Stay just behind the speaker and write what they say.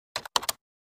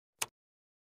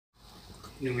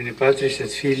In nomine Patris et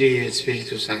Filii et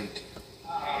Spiritus Sancti.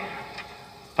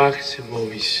 Pax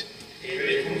vobis.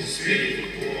 Et cum spiritu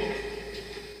tuo.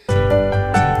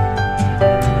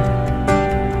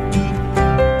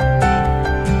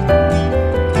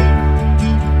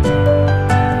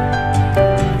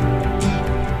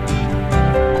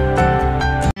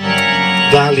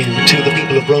 Value to the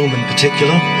people of Rome in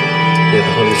particular, where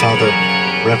the Holy Father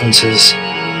reverences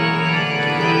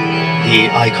the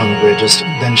icon we're just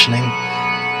mentioning,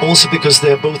 also because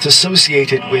they're both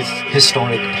associated with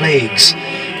historic plagues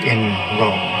in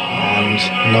Rome, and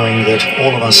knowing that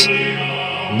all of us,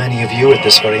 many of you at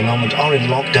this very moment, are in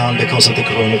lockdown because of the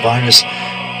coronavirus,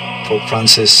 Pope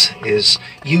Francis is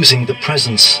using the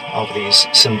presence of these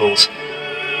symbols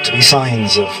to be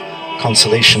signs of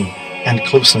consolation and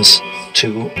closeness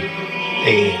to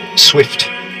a swift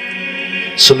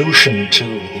solution to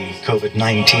the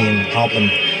COVID-19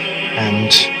 problem.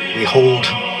 And we hold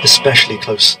especially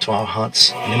close to our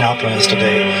hearts and in our prayers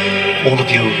today all of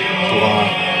you who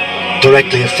are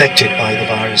directly affected by the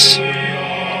virus,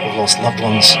 who've lost loved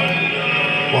ones,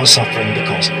 who are suffering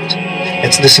because of it.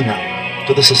 Let's listen now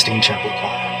to the Sistine Chapel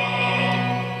Choir.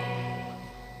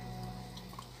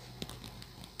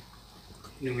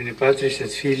 In nomine Patris et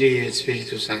Filii et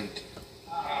Spiritus Sancti.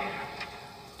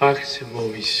 Pax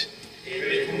vobis.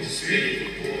 Et cum spiritu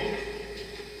tuo.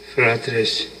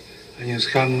 Fratres,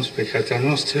 agnoscamus peccata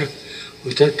nostra,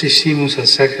 ut aptissimus ad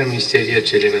sacra mysteria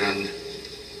celebranda.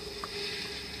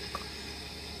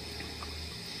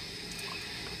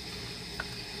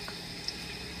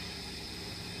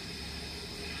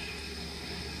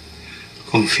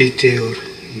 Confiteor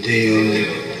Dei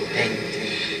omnipotenti,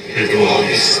 et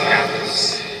vobis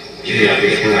catus, via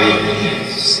peccavi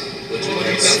meus, ut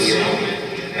lectione,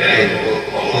 verbo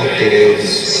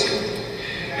optereus,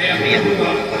 mea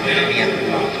culpa, mea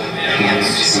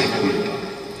nostra culpa.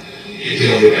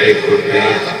 Io pecco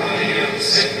beata Maria,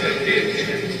 semper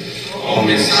Virgine,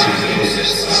 omnes sanctus et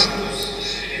sanctus,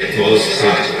 et vos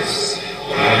fratres,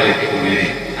 orare pro me,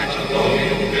 ad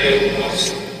Dominum Deum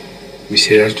nostrum.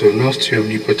 Miserator nostri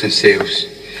omnipotens Deus,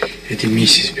 et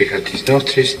dimissis peccatis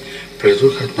nostris,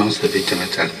 perducat nos ad vitam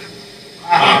aeterna.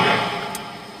 Amen.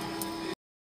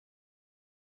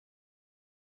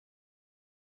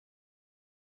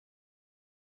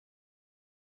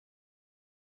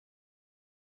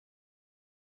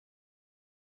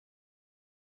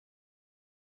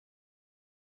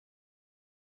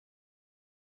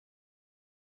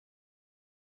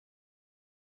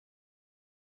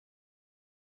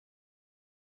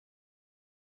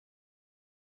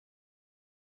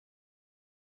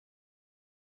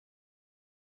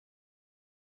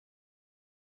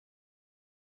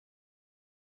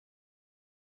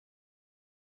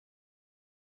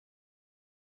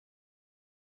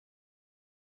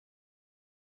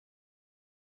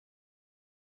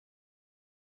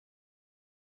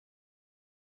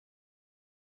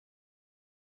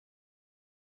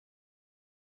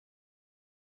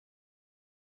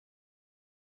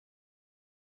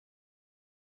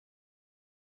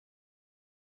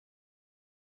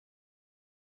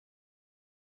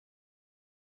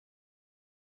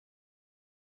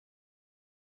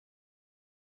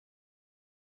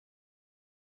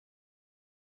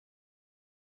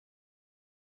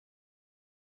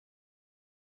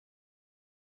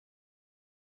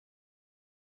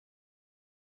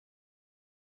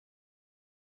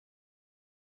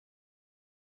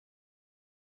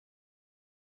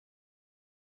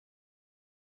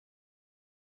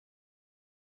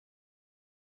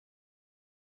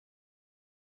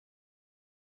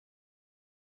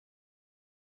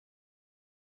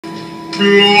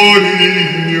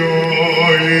 Gloria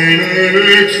in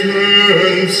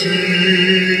excelsis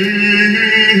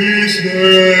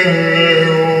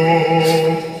Deo,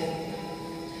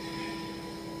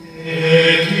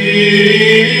 et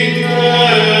in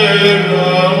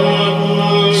terra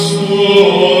pax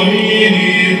hominibus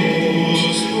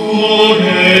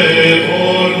bone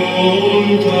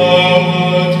voluntatis.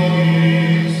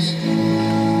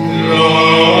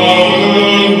 Laudamus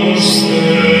te,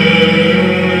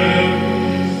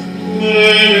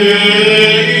 benedicimus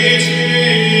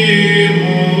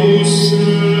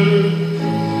te,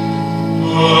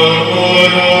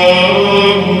 adoramus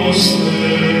te,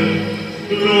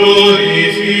 glorificamus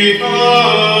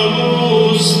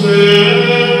te.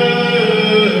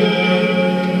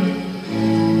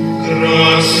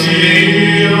 Grazie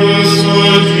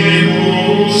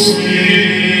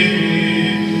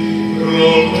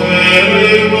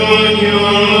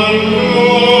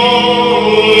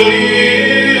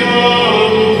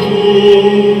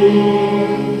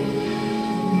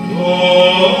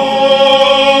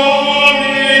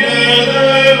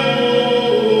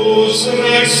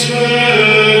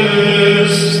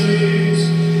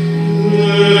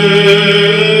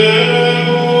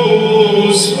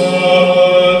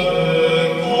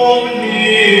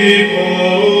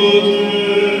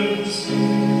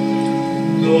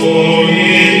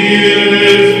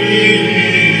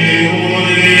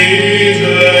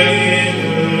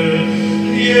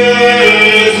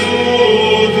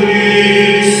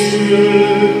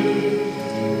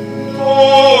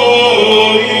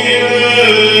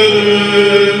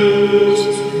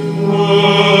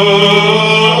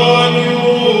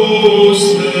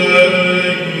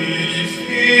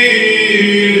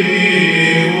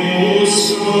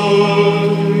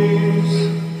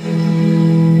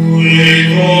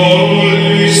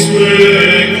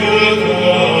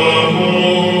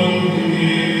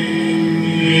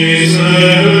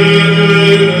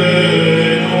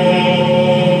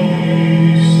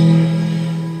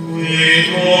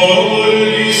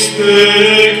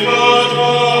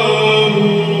peccata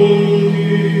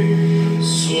mundi,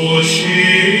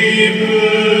 suscipe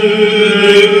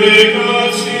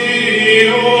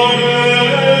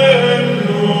peccationem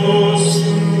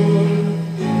nostrum,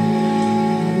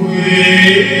 qui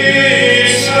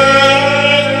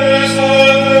sedes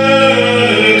ad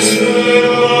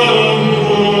experam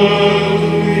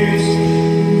Patris,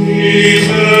 miserere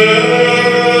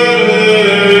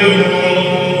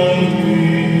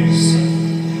nobis,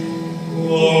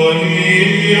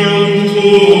 quoniam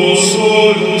tu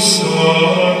solus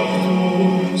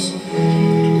sanctus,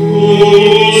 tu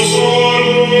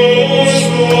solus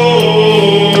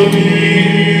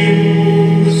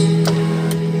Dominus,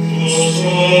 tu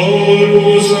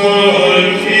solus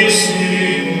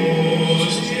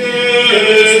Altissimus,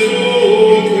 Iesu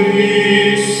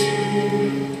Christus,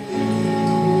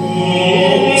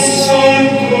 cum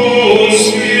Sancto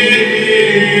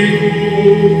Spiritu,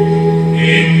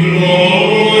 in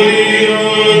gloria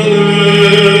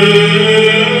Dei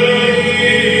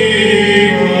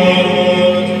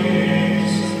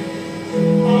Patris.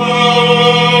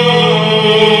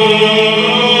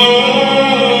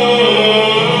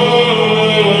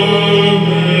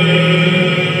 Amen.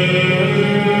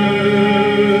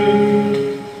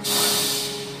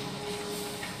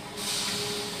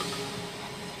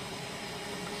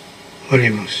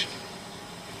 Oremos.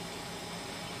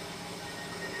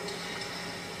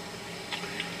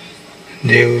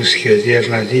 Deus, qui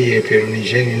odierna die per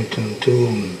unigenitum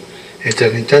tuum,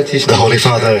 eternitatis The Holy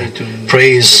Father habitum,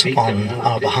 prays vita on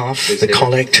our morte, behalf the resurrectio.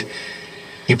 collect.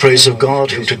 He prays, O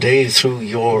God, who today through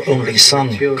your only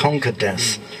Son conquered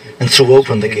death and threw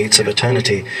open the gates of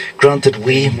eternity, grant that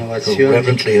we, who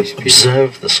reverently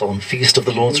observe the solemn feast of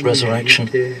the Lord's resurrection,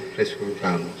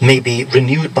 may be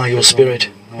renewed by your Spirit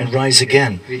and rise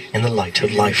again in the light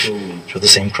of life. Through the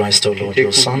same Christ, O Lord,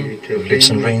 your Son, who lives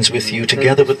and reigns with you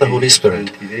together with the Holy Spirit,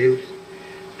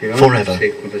 forever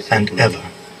and ever.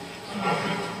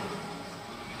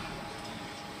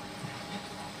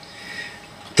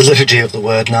 The Liturgy of the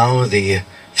Word now, the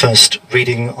first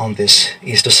reading on this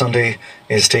Easter Sunday,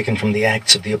 is taken from the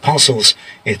Acts of the Apostles.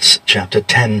 It's chapter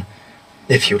 10,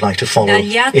 if you'd like to follow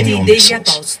Dagli in Atti your degli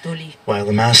missals. Apostoli. While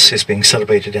the Mass is being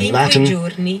celebrated in In quei Latin,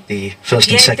 giorni the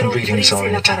first and second Pietro readings are prese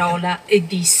in la Italian. parola e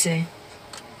disse: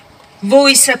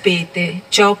 Voi sapete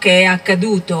ciò che è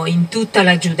accaduto in tutta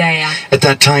la Giudea, At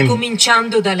that time,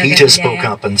 cominciando dalla Peter spoke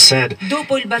Galilea, up and said,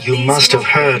 dopo il You must have battesimo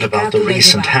heard about the predicato da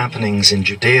recent Giovanni, happenings in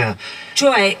Judea,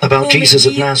 cioè about come Jesus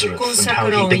of Dio Nazareth and how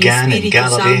he consacrò in began in Spirito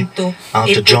Galilee Santo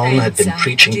after e John had been potenza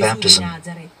preaching Gesù di baptism.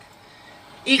 Nazaret,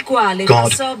 il quale God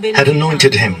passò had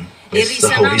anointed him beneficando e with the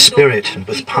Holy risanando Spirit and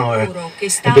with tutti power, coloro che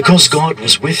and stavano because God sotto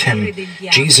was il with him, potere del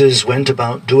diavolo, Jesus went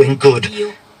about doing perché good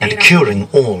Dio and era curing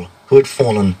con lui. all who had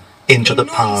fallen into E the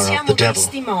noi power of the siamo devil.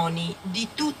 testimoni di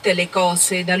tutte le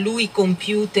cose da lui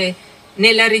compiute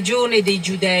nella regione dei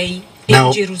Giudei e in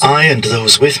Now, I Gerusalemme. and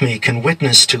those with me can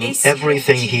witness to Essi lo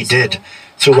everything he did uccisero,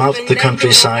 throughout the appendendolo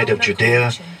countryside a of una Judea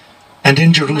croce, and in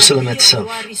ma Jerusalem Dio lo ha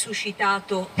itself,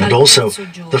 risuscitato and al also terzo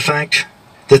the giorno. fact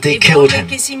that they E killed volle him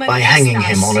che si by hanging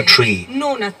him on a manifestasse tree.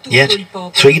 non a tutto Yet, il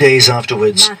popolo, 3 days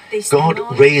afterwards, ma a God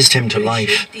testimoni raised him to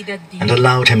life prescelti da and Dio.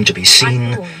 allowed him to be A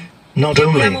seen noi, not che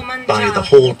only abbiamo by the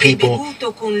mangiato whole e people,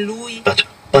 bevuto con lui but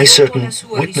by dopo la certain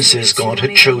sua witnesses God had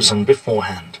risurrezione dai chosen morti.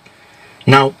 beforehand.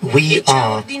 Now we E ci ha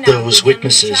are ordinato those di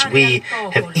witnesses. annunciare We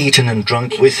al have popolo eaten and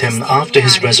drunk e di with him after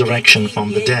his testimoniare che resurrection from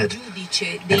egli the è il dead. giudice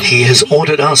And dei he has vivi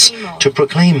ordered e us dei to morti,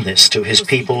 proclaim this to his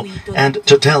people costituito da and Dio.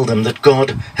 to tell them that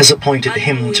God has appointed A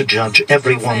him to lui judge tutti i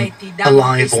everyone profeti danno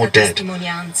alive or questa dead.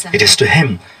 testimonianza. It is to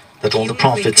him that all the Chiunque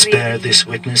prophets crede bear in this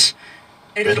lui witness,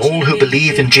 that all who riceve il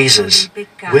believe in perdono Jesus dei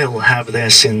peccati will have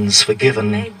their sins per forgiven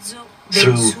mezzo del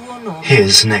through suo nome.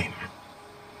 his name.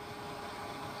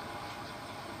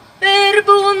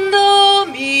 Verbum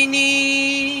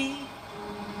Domini.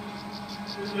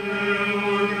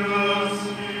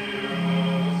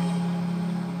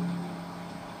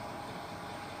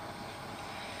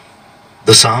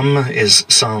 The psalm is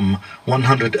Psalm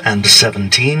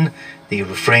 117. The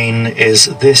refrain is,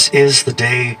 This is the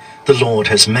day the Lord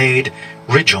has made.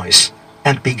 Rejoice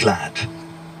and be glad.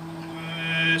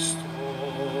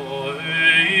 Questo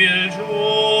è il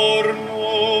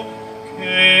giorno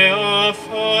che ha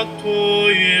fatto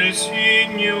il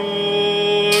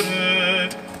Signore,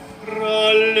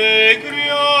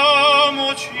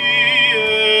 rallegriamoci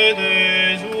ed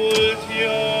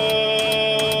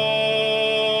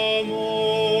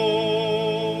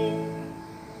esultiamo.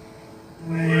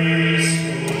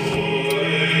 Questo è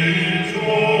il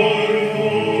giorno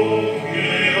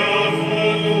che ha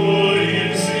fatto il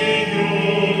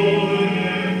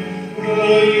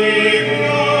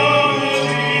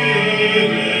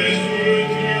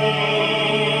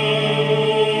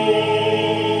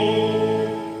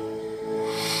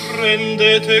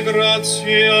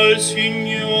grazie al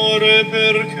Signore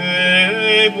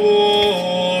perché è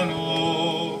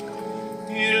buono,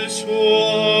 il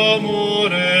suo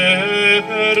amore è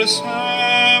per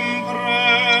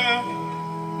sempre.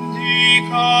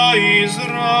 Dica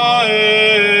Israele,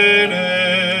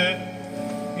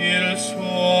 il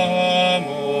suo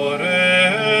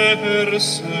amore è per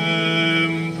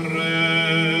sempre.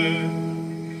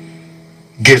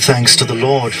 Give thanks to the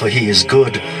Lord, for he is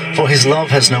good, for his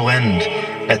love has no end.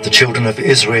 Let the children of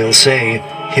Israel say,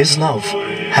 his love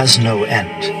has no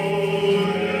end.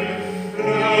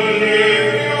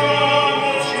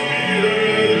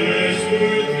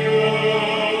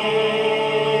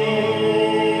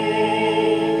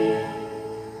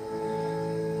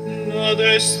 La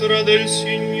destra del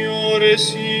Signore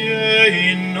si è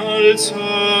innalzata.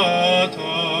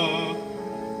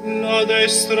 La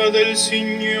destra del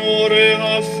Signore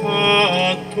ha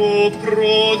fatto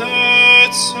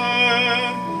prodezze.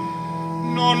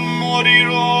 Non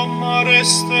morirò, ma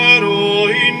resterò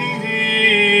in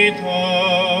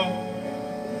vita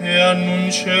e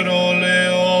annuncerò le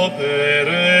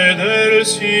opere del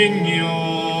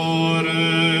Signore.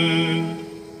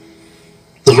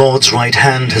 The Lord's right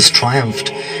hand has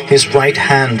triumphed. His right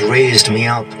hand raised me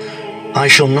up. I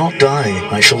shall not die,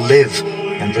 I shall live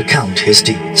and recount his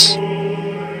deeds.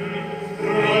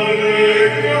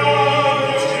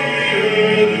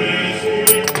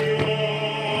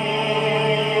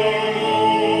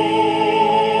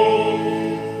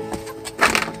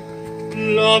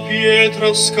 La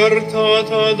pietra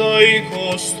scartata dai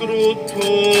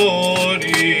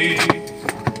costruttori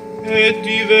è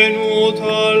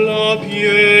divenuta la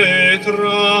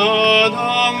pietra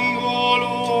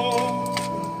d'angolo.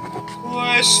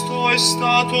 Questo è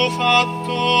stato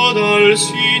fatto dal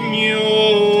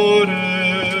Signore,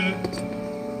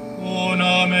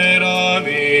 una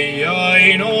meraviglia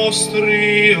ai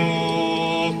nostri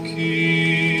occhi.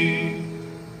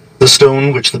 The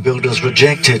stone which the builders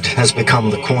rejected has become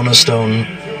the cornerstone.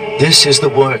 This is the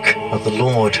work of the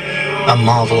Lord, a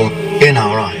marvel in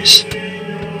our eyes.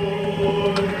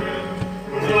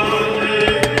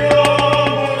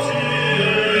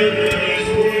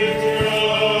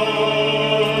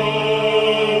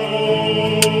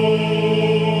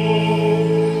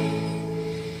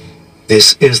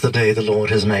 This is the day the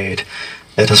Lord has made.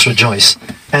 Let us rejoice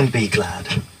and be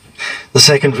glad. The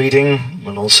second reading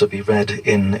will also be read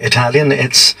in Italian.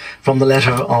 It's from the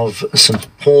letter of St.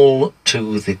 Paul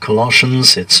to the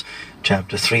Colossians. It's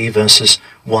chapter 3, verses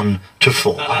 1 to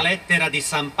 4. Dalla lettera di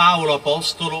San Paolo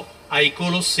Apostolo ai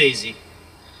Colossesi.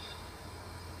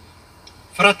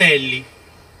 Fratelli,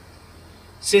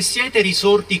 se siete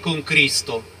risorti con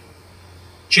Cristo,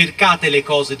 cercate le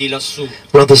cose di lassù.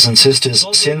 Brothers and sisters,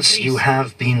 since you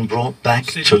have been brought back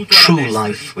to true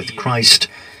life with Christ,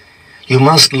 you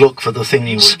must look for the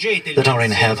things that are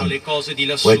in heaven,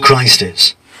 where Christ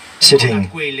is, sitting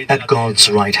at God's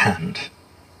right hand.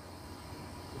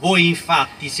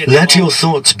 Let your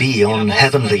thoughts be on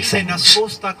heavenly things,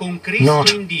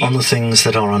 not on the things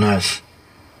that are on earth,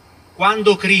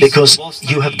 because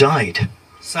you have died.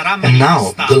 And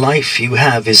now the life you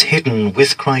have is hidden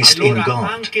with Christ in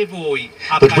God.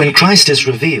 But when Christ is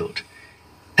revealed,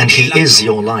 and he is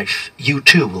your life, you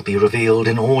too will be revealed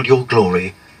in all your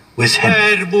glory with him.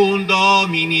 Verbum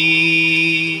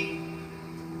Domini.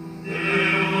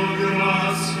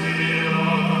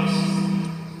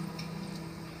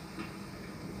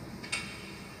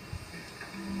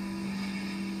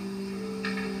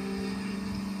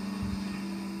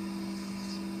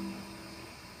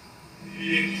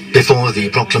 Before the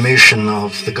proclamation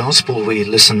of the Gospel, we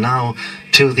listen now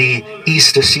to the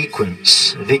Easter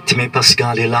sequence, Victimae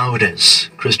Paschali Laudes.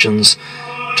 Christians,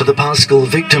 to the Paschal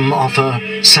victim offer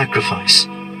sacrifice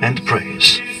and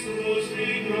praise.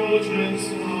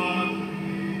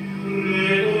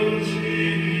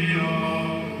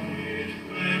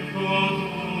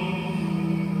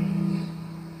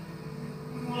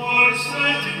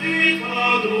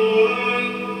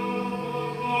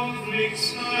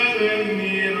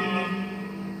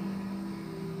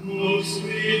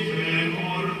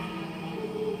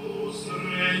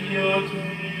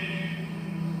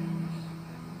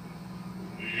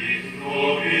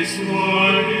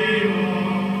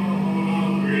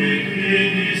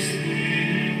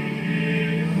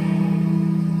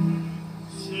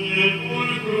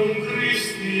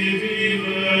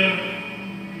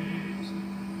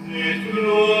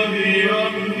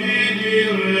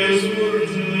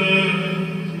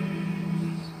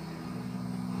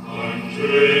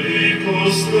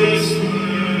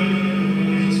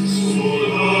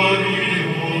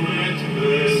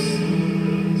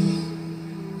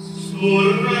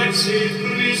 Surrexit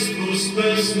Christus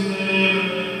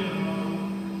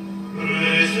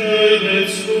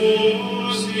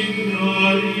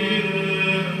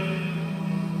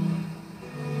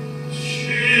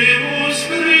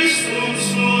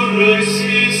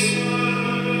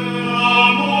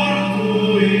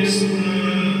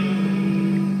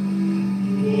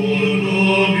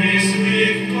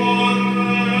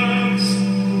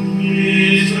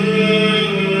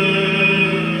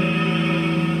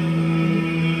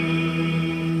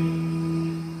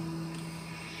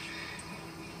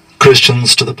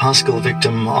Christians to the Paschal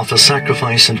victim offer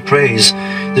sacrifice and praise.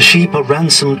 The sheep are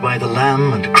ransomed by the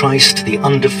Lamb, and Christ, the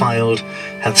undefiled,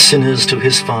 hath sinners to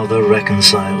his Father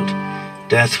reconciled.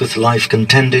 Death with life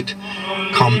contended,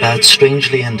 combat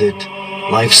strangely ended,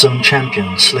 life's own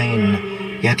champion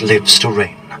slain, yet lives to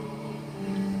reign.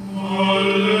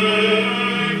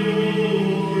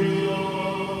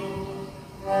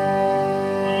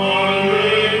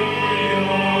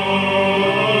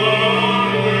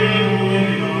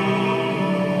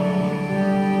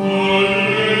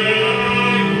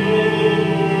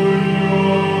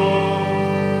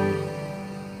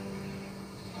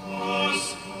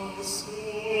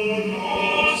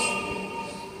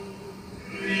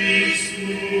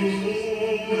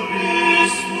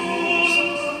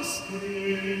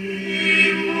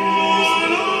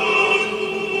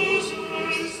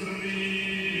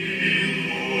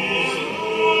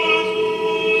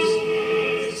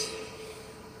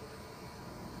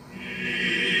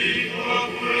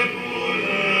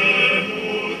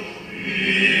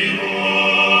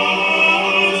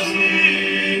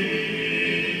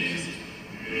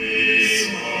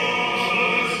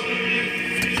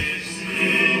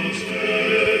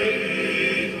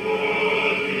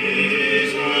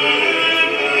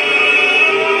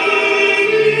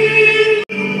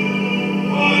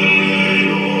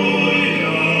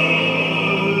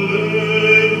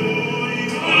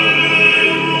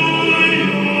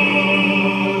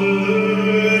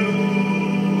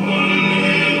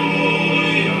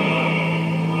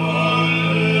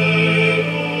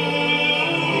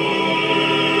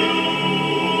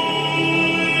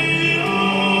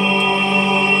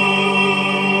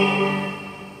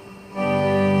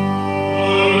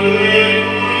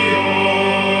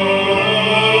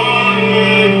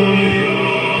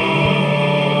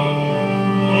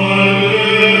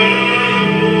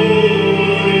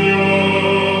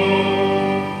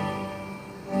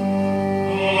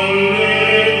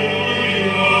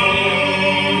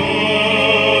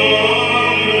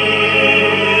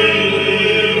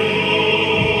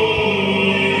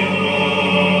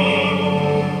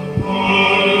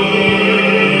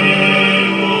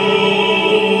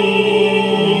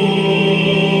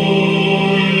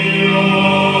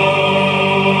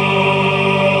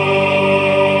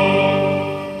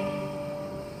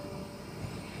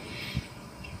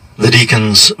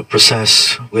 Deacons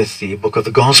process with the Book of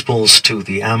the Gospels to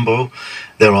the ambo.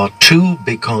 There are two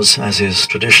because, as is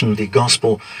tradition, the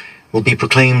Gospel will be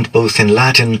proclaimed both in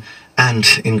Latin and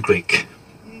in Greek.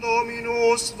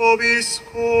 Dominus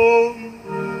vobiscum.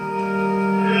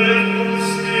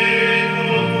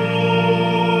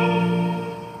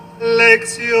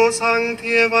 Lectio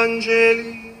Sancti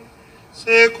Evangelii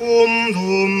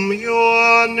secundum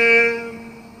Ioannem.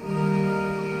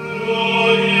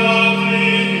 Gloria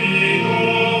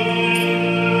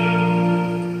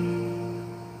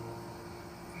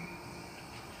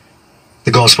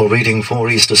The Gospel reading for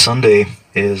Easter Sunday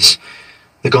is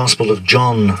the Gospel of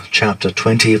John, chapter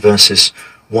 20, verses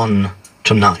 1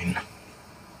 to 9.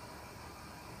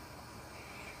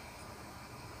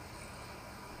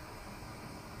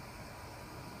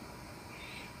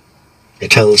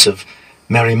 It tells of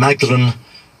Mary Magdalene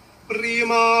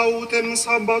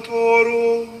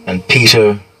and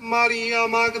Peter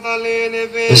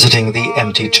visiting the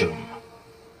empty tomb.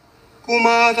 Cum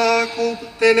ad acup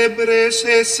tenebres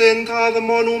essent ad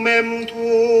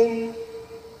monumentum,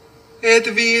 et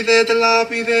videt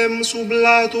lapidem sub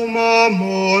latum a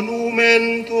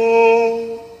monumento.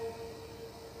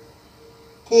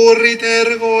 Currit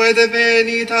ergo et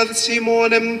venit ad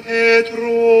Simonem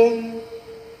Petrum,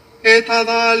 et ad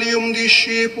alium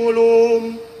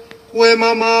discipulum, quem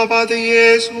amabat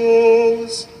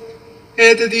Iesus,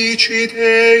 et dicit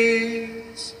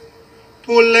eis,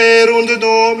 tullerunt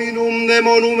Dominum de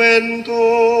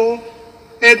monumento,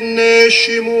 et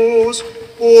nescimus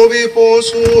ubi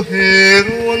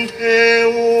posuerunt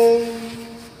eum.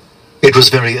 It was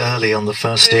very early on the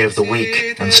first day of the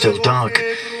week, and still dark,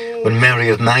 when Mary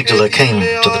of Magdala came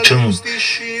to the tomb.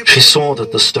 She saw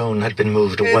that the stone had been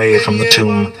moved away from the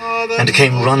tomb, and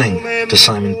came running to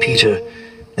Simon Peter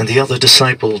and the other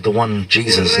disciple, the one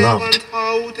Jesus loved.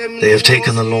 They have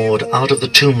taken the Lord out of the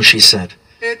tomb, she said,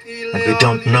 and we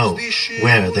don't know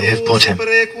where they have put him.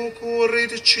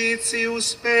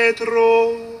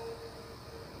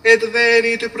 Et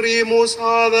venit primus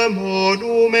ad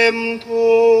monumentum,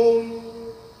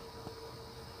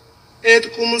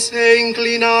 et cum se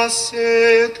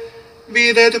inclinasset,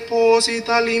 videt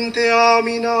posita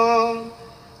linteamina,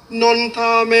 non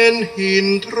tamen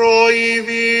introivit.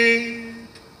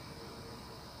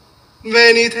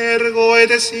 Venit ergo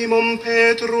et Simon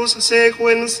Petrus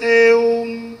sequens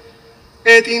eum,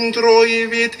 et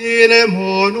introivit in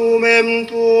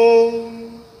monumentum,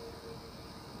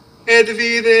 et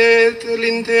videt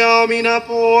linteam in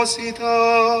apposita,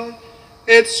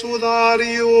 et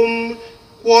sudarium,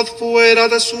 quod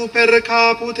fuerat super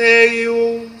caput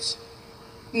eius,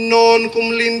 non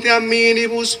cum linteam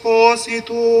minibus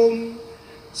positum,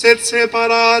 sed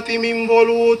separatim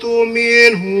involutum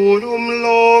in unum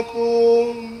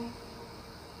locum.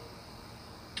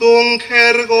 Tunc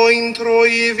ergo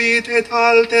introivit et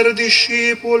alter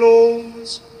discipulos,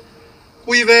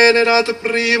 qui venerat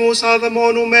primus ad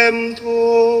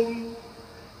monumentum,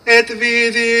 et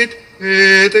vidit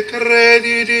et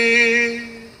credidit.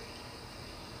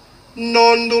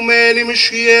 Non dumenim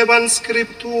sciebant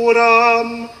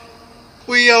scripturam,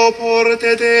 quia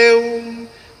oportet Deum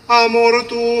a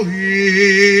mortuis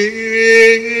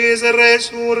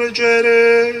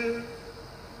resurgere.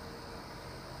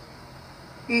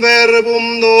 Verbum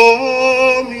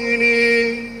Domini.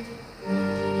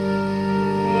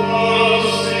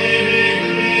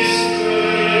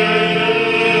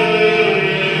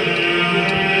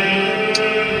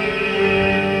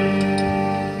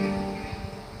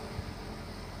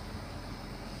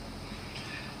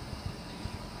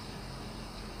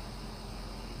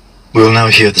 We will now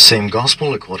hear the same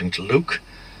gospel according to Luke,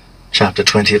 chapter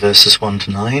 20, verses 1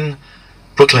 to 9,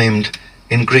 proclaimed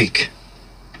in Greek.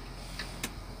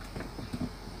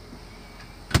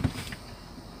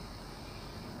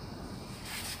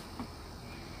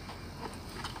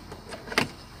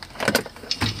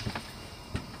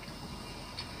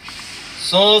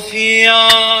 Sophia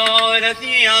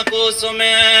orethia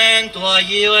cusumen tu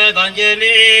Agio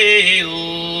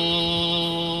Evangelium.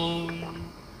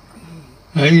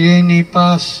 Aileni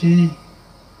passi.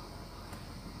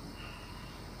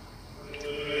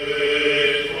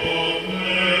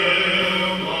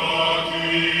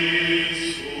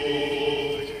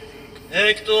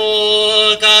 Εκ του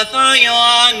καθά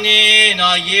Ιωάννην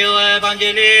Αγίου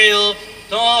Ευαγγελίου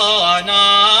το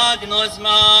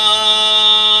ανάγνωσμα.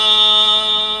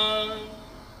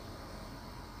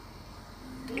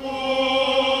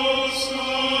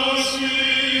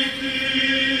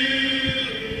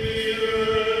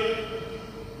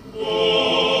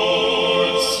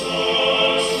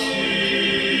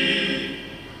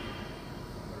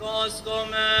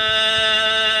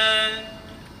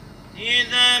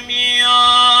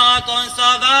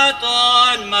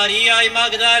 Μαρία η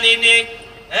Μαγδαληνή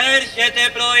έρχεται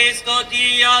πρωί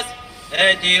σκοτίας,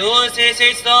 αιτιούσης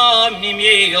εις το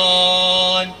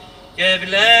μνημείον, και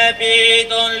βλέπει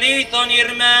των λίθων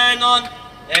ηρμένων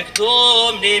εκ του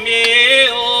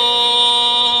μνημείου.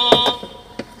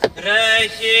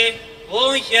 Τρέχει,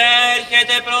 ούχε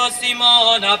έρχεται προς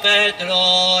Σιμώνα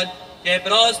Πέτρον και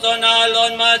προς τον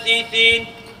άλλον μαθητήν,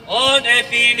 ον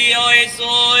εφήλιο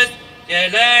Ιησούς, και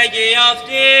λέγει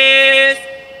αυτής,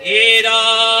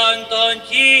 είδαν τον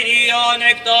Κύριον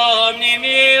εκ το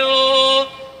μνημείου,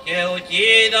 και ουκ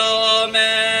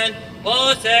είδαμεν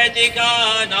πως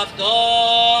έτυχαν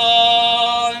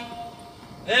αυτόν.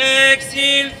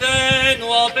 Εξήλθεν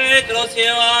ο Πέτρος και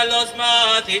ο άλλος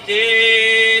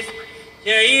μαθητής,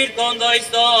 και ήρκοντο εις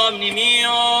το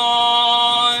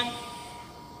μνημείον.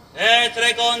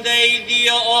 Έτρεκονται οι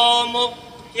δύο όμου,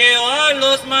 και ο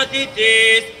άλλος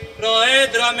μαθητής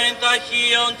προέδραμεν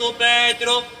ταχύον του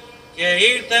Πέτρου, και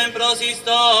ήρθεν προς εις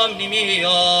το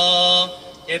μνημείο,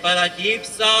 και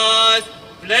παρακύψας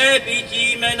βλέπει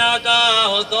κείμενα τα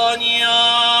οθόνια,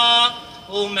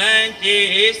 που μεν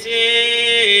της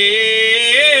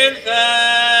ήλθεν.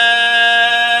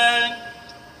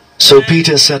 So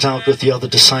Peter set out with the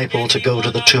other disciple to go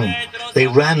to the tomb. They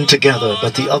ran together,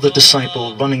 but the other disciple,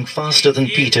 running faster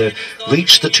than Peter,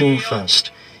 reached the tomb first.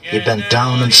 He bent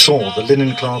down and saw the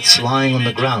linen cloths lying on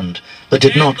the ground, but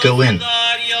did not go in.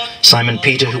 Simon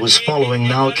Peter, who was following,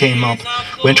 now came up,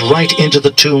 went right into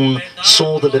the tomb,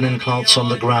 saw the linen cloths on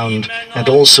the ground, and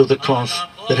also the cloth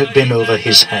that had been over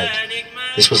his head.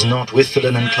 This was not with the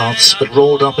linen cloths, but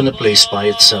rolled up in a place by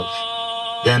itself.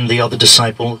 Then the other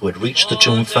disciple, who had reached the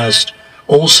tomb first,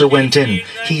 also went in.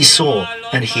 He saw,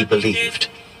 and he believed.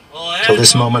 Till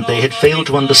this moment they had failed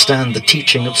to understand the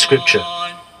teaching of Scripture,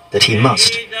 that he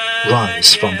must rise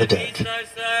from the dead.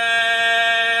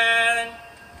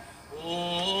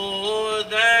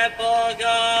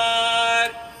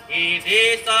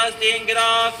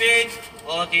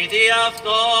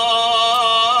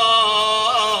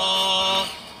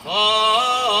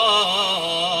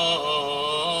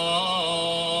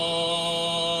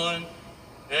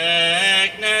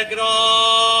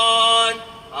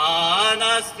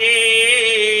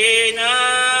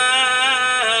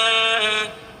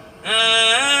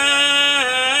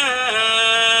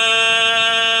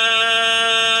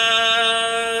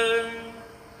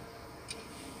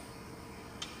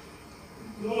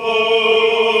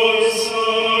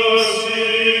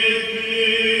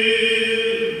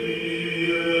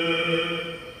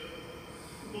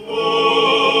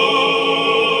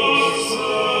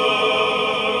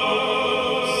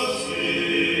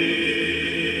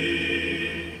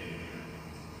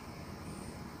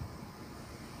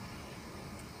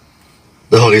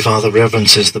 Holy Father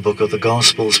reverences the book of the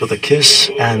Gospels with a kiss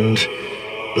and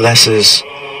blesses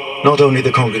not only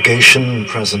the congregation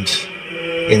present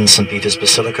in St. Peter's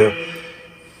Basilica,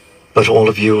 but all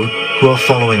of you who are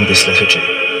following this liturgy.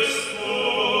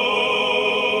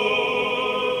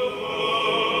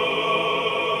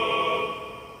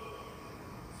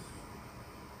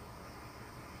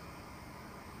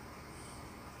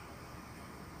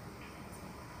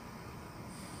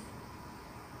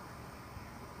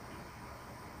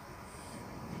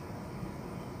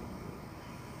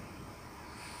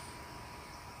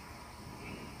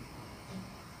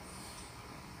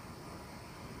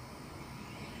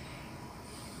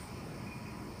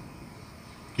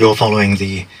 You're following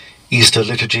the Easter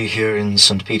liturgy here in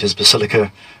St. Peter's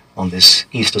Basilica on this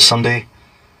Easter Sunday.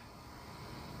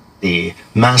 The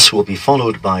Mass will be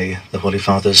followed by the Holy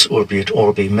Father's Urbi et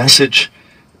Orbi message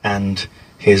and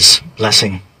his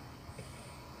blessing.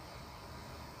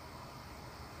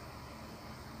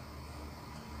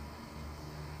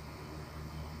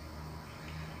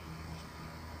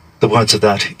 The words of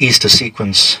that Easter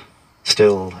sequence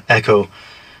still echo.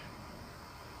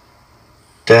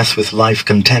 Death with life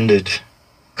contended,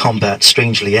 combat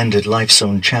strangely ended, life's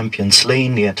own champion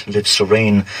slain, yet lives to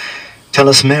reign. Tell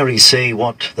us, Mary, say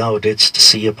what thou didst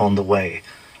see upon the way.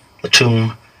 The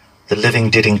tomb the living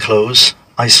did enclose,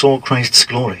 I saw Christ's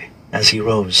glory as he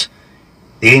rose.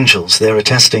 The angels there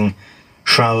attesting,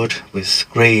 shroud with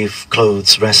grave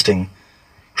clothes resting.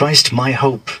 Christ, my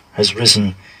hope, has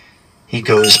risen, he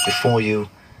goes before you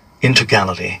into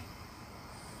Galilee.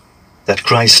 That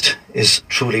Christ is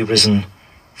truly risen,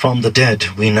 from the dead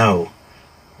we know,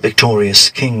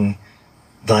 victorious King,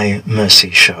 thy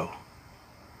mercy show.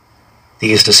 The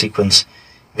Easter sequence,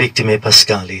 Victimae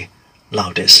Paschali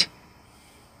Laudes.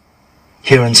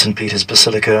 Here in St. Peter's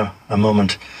Basilica, a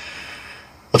moment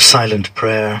of silent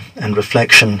prayer and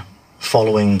reflection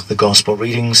following the Gospel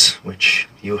readings, which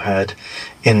you had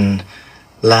in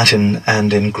Latin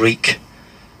and in Greek,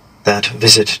 that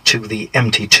visit to the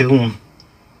empty tomb,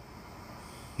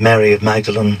 Mary of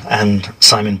Magdalene and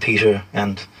Simon Peter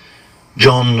and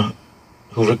John,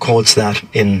 who records that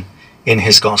in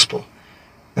his Gospel.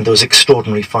 And those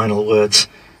extraordinary final words,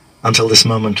 until this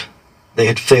moment they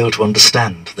had failed to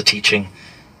understand the teaching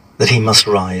that he must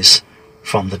rise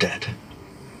from the dead.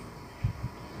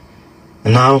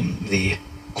 And now the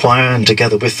choir, and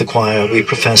together with the choir we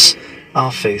profess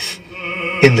our faith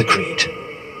in the Creed.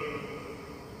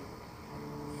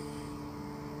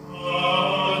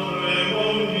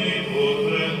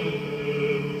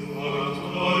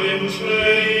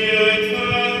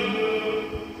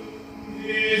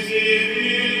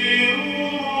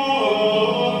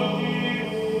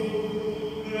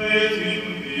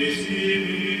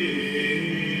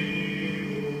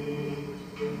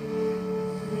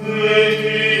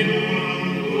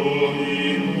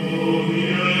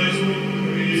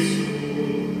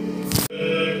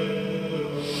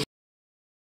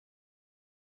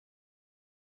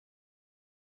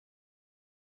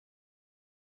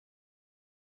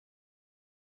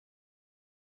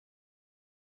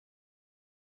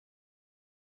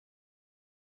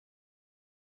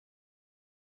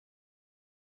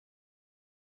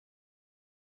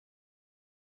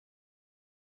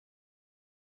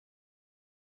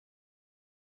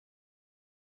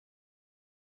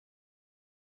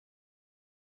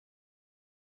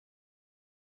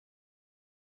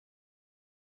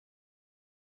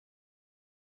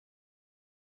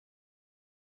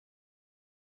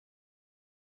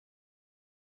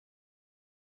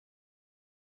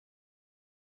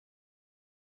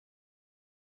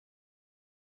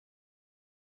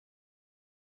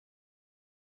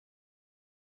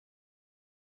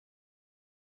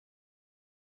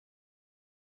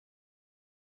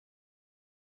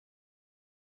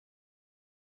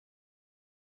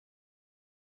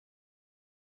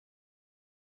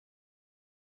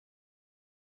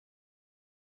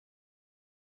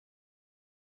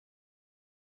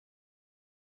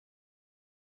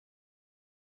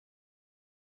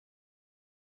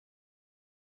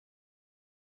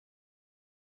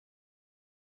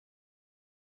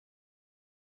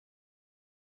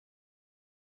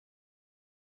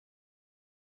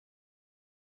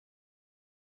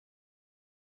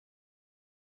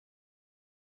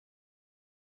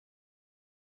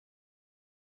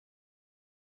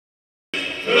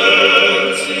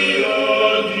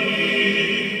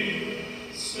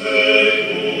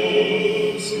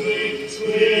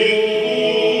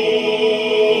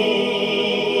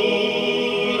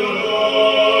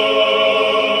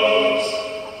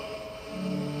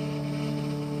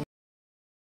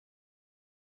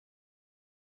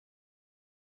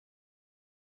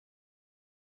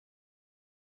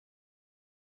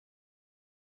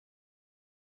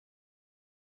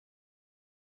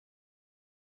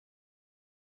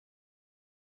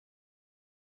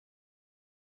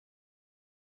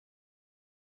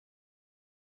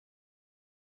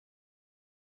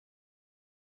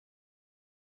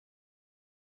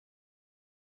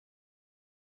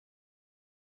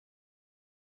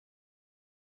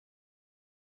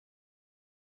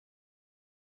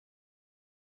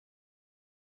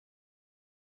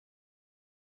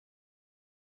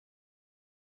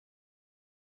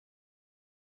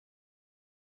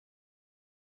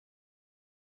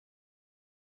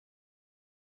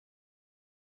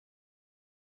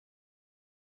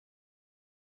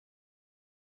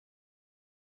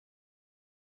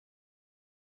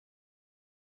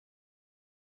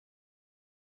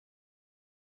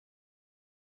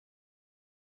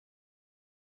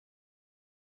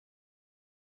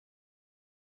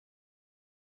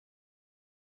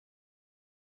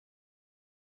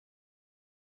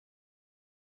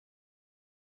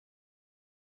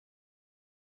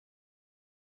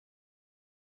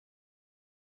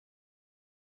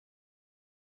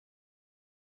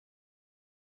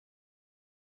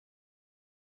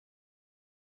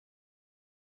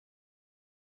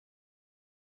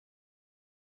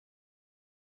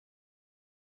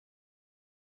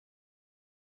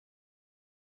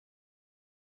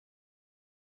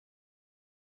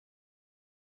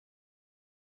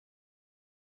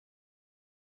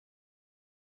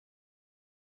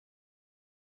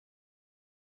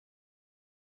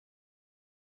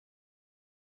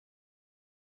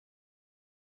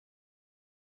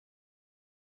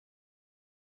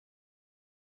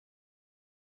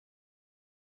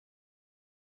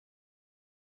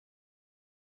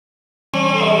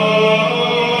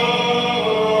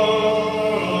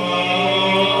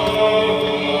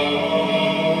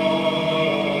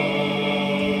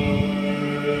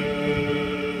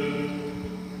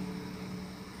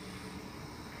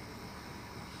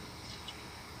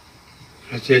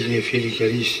 Fratelli e figli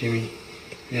carissimi,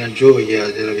 nella gioia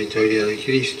della vittoria di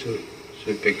Cristo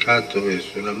sul peccato e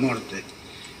sulla morte.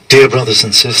 Dear brothers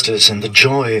and sisters, in the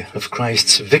joy of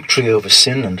Christ's victory over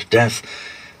sin and death,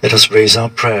 let us raise our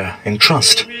prayer in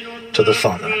trust to the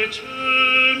Father.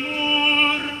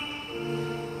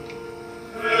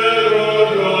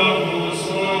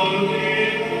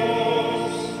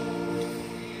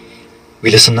 We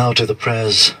listen now to the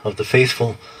prayers of the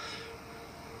faithful.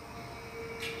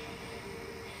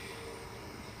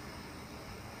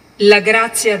 La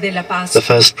grazia della Pasqua. The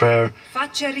first prayer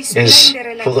is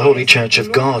for the Holy Church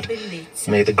of God.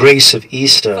 May the grace of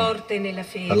Easter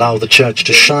allow the Church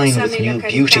to shine with new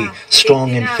beauty,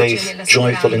 strong in faith,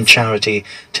 joyful in charity,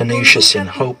 tenacious in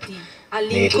hope.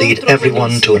 May it lead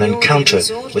everyone to an encounter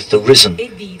with the risen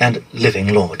and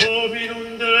living Lord.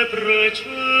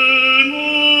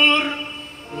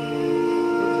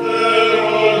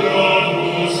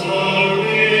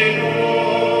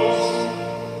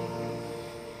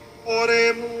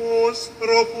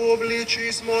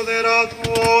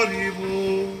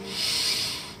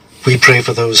 We pray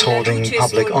for those holding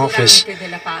public office.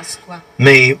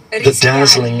 May the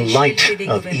dazzling light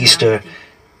of Easter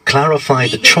clarify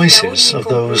the choices of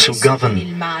those who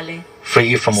govern.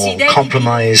 Free from all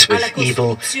compromise with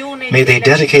evil, may they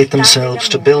dedicate themselves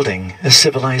to building a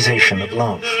civilization of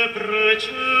love.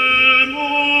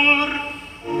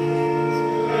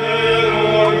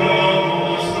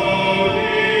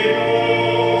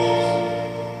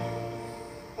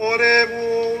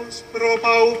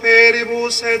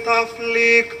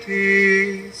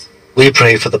 We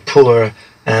pray for the poor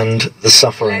and the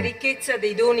suffering.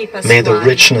 May the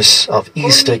richness of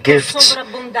Easter gifts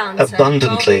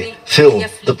abundantly fill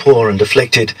the poor and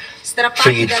afflicted.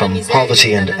 Freed from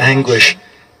poverty and anguish,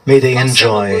 may they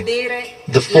enjoy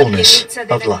the fullness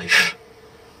of life.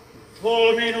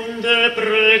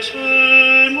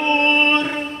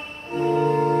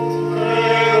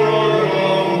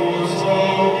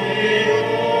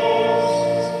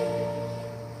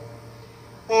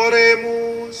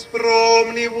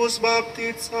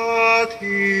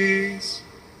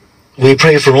 We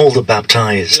pray for all the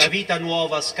baptized.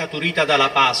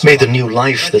 May the new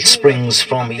life that springs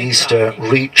from Easter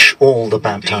reach all the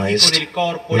baptized.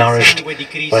 Nourished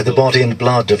by the body and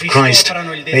blood of Christ,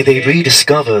 may they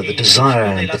rediscover the desire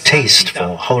and the taste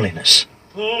for holiness.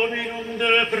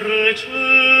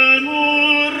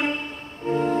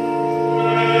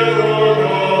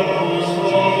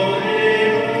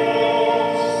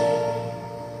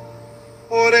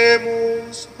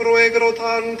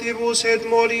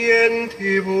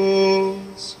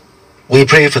 We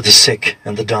pray for the sick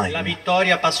and the dying.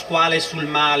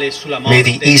 May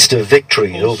the Easter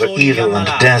victory over evil and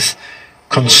death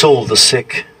console the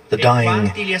sick, the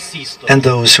dying, and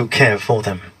those who care for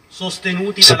them.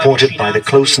 Supported by the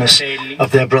closeness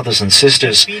of their brothers and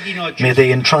sisters, may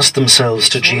they entrust themselves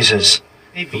to Jesus,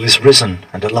 who is risen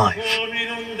and alive.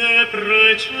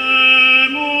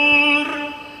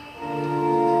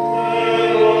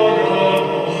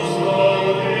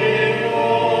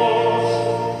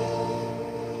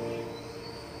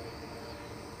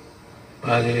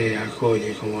 Padre,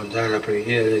 accogli con bondà la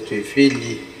preghiera dei tuoi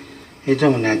figli e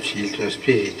donaci il tuo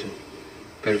spirito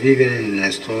per vivere nella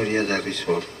storia da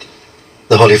risorti.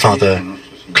 The Holy Father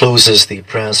closes the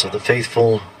prayers of the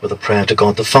faithful with a prayer to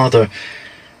God the Father.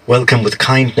 Welcome with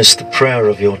kindness the prayer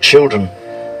of your children,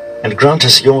 and grant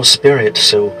us your Spirit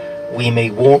so we may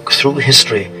walk through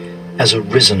history as a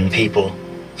risen people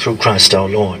through Christ our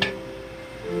Lord.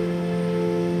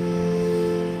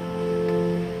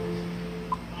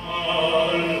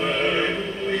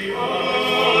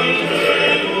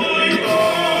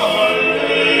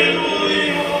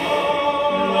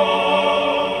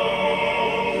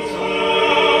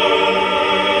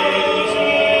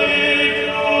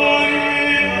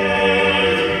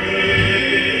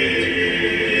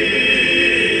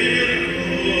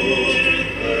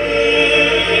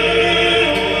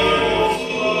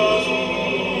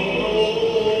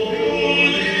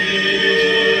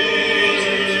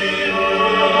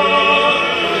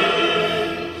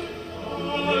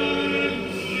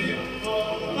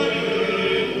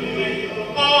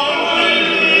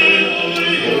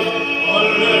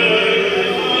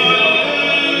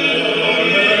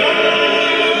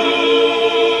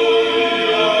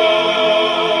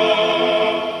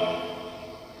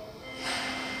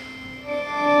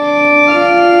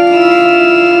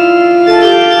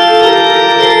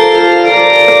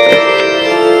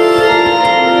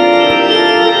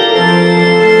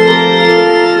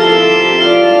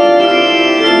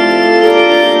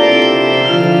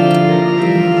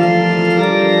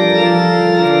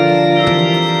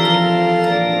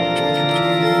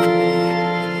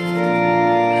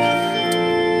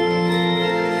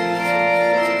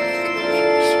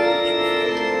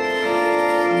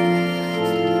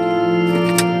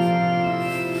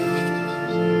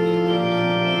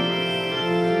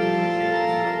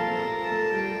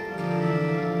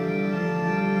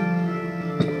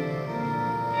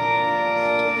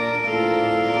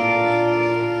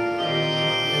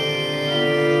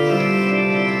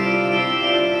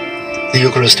 The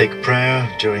Eucharistic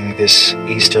prayer during this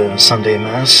Easter Sunday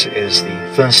Mass is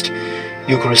the first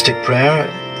Eucharistic prayer.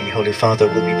 The Holy Father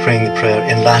will be praying the prayer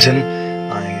in Latin.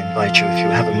 I invite you, if you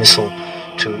have a missal,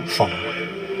 to follow.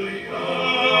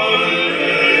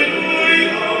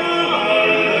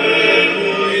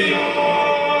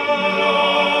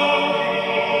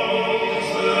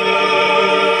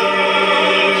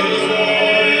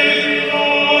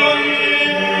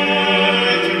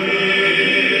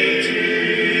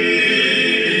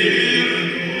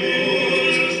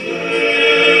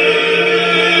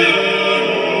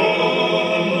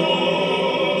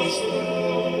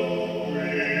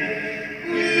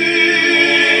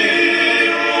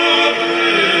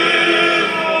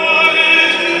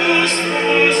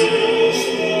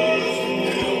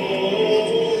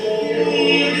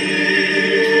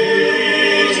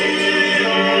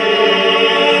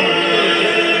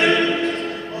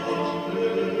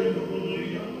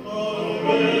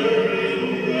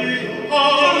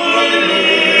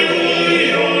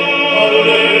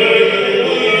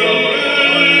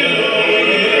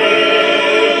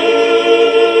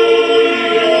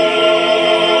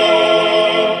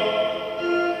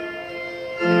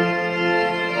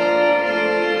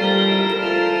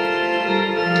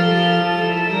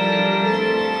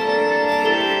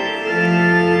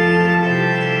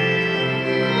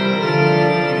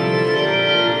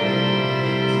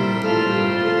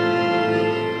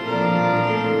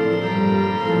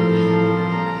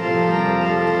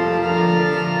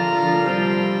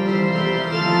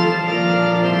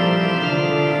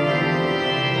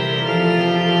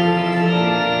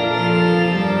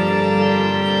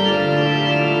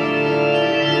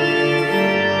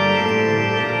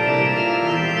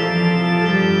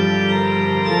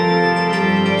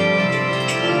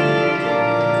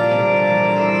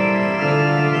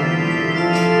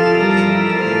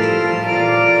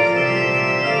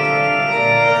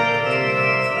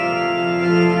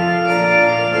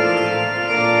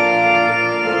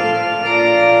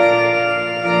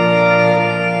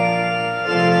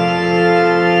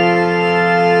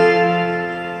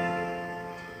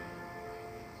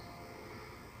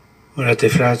 Orate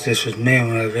frate sus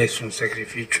meum avesse un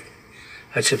sacrificio,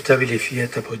 accettabile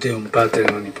fiat apud Deum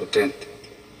Pater Onnipotente.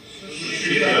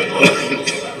 Suscita nostrum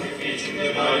sacrificium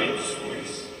de Marius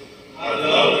suis, ad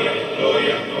laudem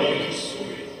gloria nomis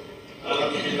sui, ad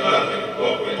activitatem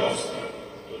corpore nostra,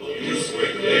 totiusque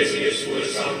ecclesiae sue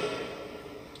sancte.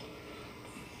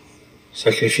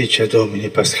 Sacrificia Domini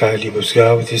Paschalibus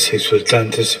Gaudis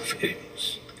exultantes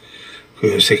offerimus,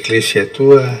 cuius ecclesia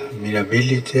tua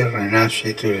mirabilite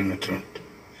renascit renutrunt,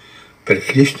 per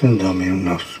Christum Dominum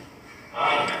nostrum.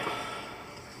 Amen.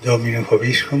 Dominum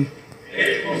vobiscum,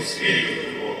 Et cum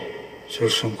spiritu tuo,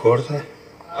 sursum corda,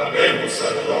 habemus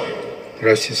ad Domino,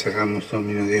 gratias agamus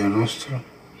Domino Deo nostro,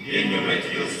 dignum et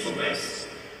justum est.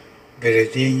 vere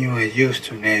dignum et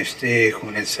justum est Dei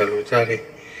cum et salutare,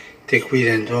 te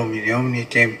quidem Domine omni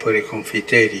tempore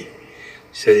confiteri,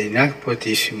 sed in ac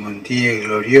potissimum die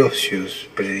gloriosius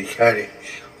predicare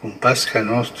cum Pascha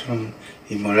nostrum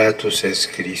immolatus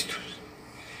est Christus.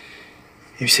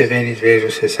 Ipse venit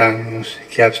verus es agnus,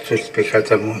 qui abstulit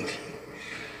peccata mundi,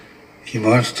 qui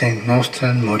mortem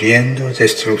nostram moriendo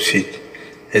destruxit,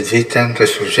 et vitam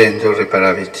resurgendo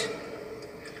reparavit.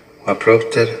 Qua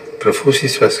propter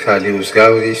profusis Paschalibus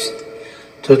gaudis,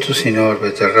 totus in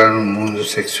orbe terranum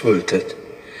mundus exultet,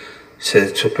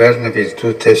 sed superna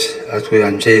virtutes atque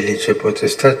angelice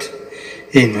potestati,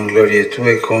 in gloriae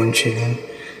Tue concinum,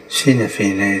 sine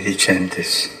fine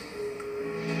dicentes.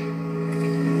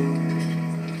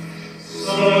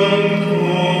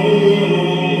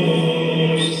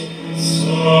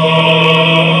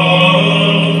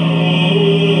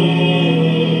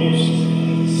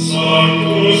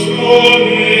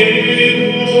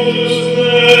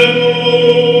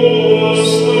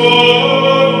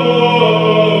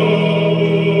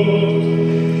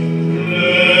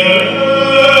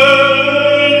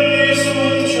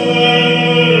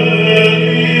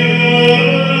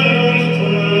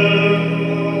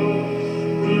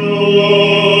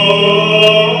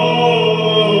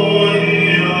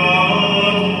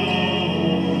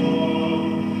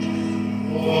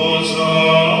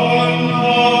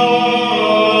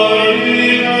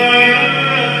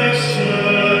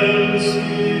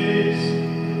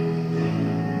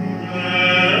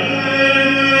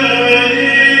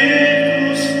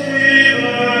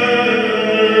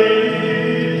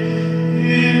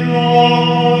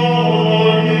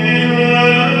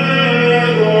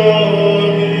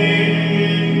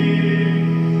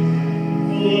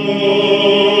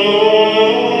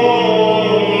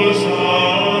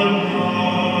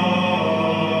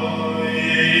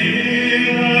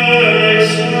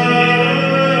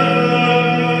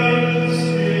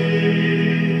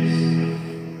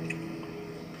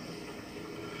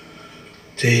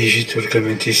 Deigitur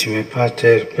clementissime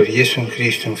Pater, per Iesum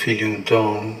Christum Filium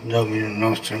Tuum, Dominum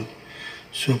nostrum,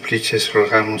 supplices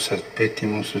rogamus ad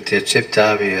petimus ut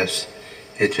acceptabias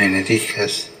et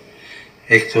benedicas,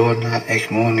 ec dona, ec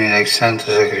munera, ec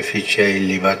santa sacrificia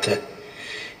illibata,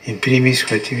 in primis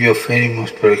quae tibi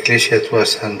offerimus per Ecclesia tua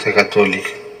Santa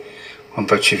Catholica, quam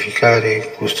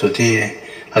pacificare, custodire,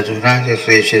 adunare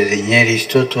regere digneris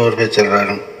toto orbe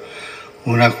terrarum,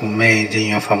 una cum mei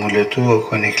digno famulio tuo,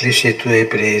 con Ecclesiae tue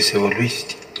preese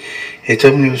voluisti, et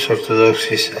omnibus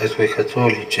orthodoxis atque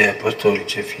catholice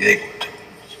apostolice fidecunt.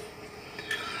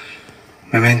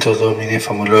 Memento Domine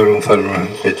famulorum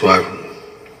falunque tuarum.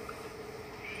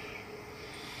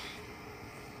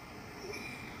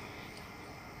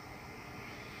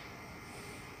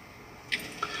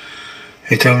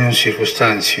 Et omnium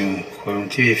circumstantium, quorum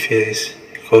tibi fides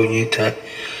cognita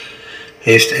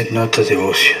est et nota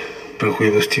devotio, per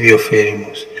quibus tibi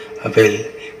offerimus, abel,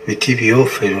 qui tibi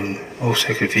offerum, o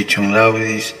sacrificium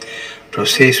laudis, pro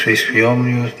se suis qui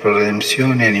omnius, pro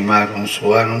redemptione animarum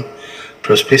suarum,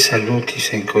 pro spe salutis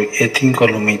et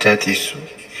incolumitatis sui,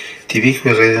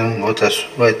 tibique redum vota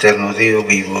sua eterno Deo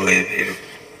vivo et vero.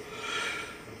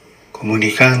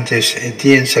 Comunicantes et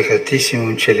diem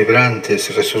sacratissimum celebrantes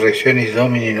resurrectionis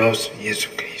Domini nostri Iesu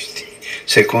Christi,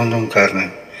 secundum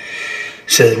carnem,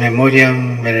 sed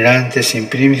memoriam venerantes in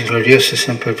primis gloriosa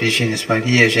semper Virginis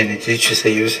Maria, genitrices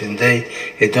eius in Dei,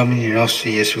 et Domini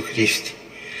nostri Iesu Christi,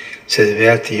 sed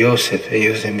beati Iosef,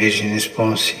 eius in Virginis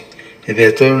Sponsi, et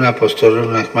beatorum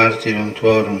apostolorum ac martyrum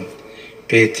tuorum,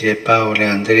 Petri et Paule,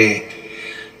 Andrei,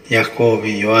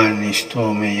 Iacobi, Ioannis,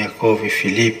 Tome, Iacobi,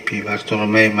 Filippi,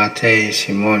 Bartolomei, Matei,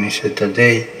 Simonis et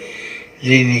Tadei,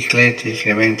 Lini, Cleti,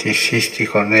 Clementi, Sisti,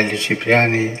 Cornelio,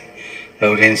 Cipriani,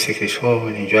 Laurenzi,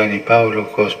 Crisovani, Giovanni, Paolo,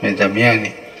 Cosme,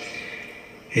 Damiani,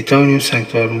 et omnium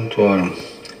sanctorum tuorum,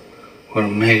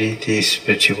 quorum meritis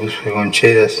precibusque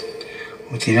concedas,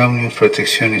 ut in omnium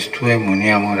protectionis tuae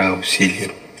muniamur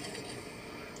auxilio.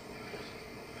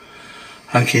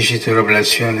 Anche icitur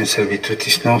oblazione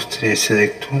servitutis nostri, sed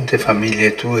ectunte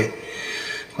familiae tue,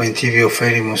 quae tibi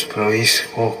offerimus pro is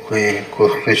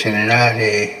quoque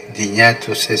generare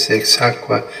dignatus es ex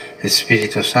aqua et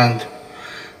Spiritu Sancto,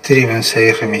 triban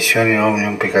sei remissione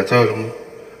omnium peccatorum,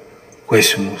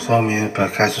 quesumus Dominus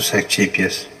placatus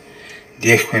accipias,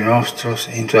 diesque nostros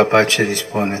in tua pace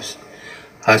dispones,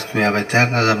 atque ab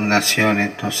eterna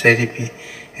damnatione nos eripi,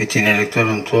 et in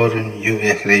electorum tuorum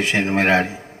iuvia grege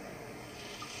numerari.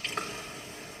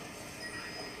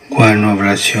 Quam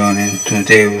oblationem tu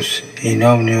Deus in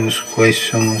omnibus quae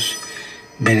sumus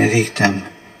benedictam,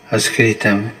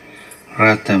 ascritam,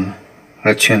 ratam,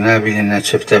 rationabilem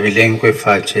acceptabilemque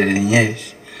facere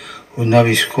digneris, ut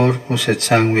nobis corpus et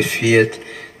sanguis fiat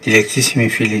dilectissimi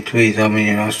Filii Tui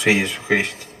Domini nostri Iesu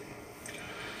Christi.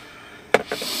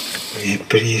 Et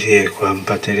pridie quam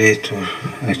pateretur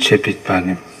accepit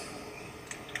panem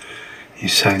in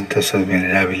sanctas ad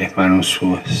venerabiles manus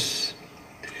suas.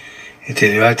 Et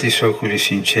elevatis oculis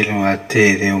in celum ad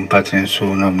Te, Deum Patrem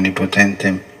Suum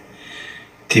omnipotentem,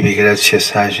 tibi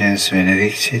gratias agens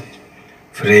benedixit,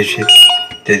 fregit,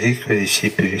 dedique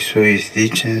discipulis suis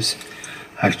dicens,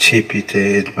 accipite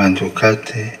et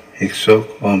manducate ex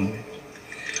hoc omnes.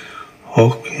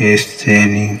 Hoc est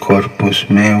enim corpus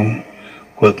meum,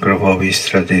 quod pro vobis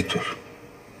tradetur.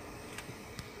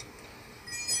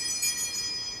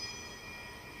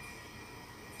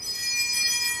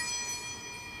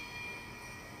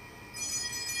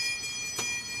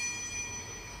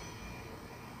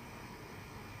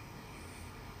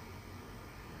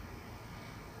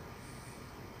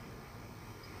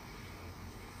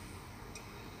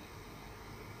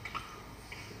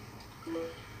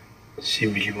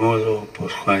 Similimodo,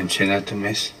 postquam cenatum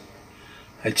est,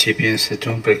 accipiens et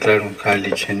un preclarum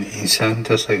calicem in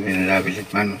sanctas ac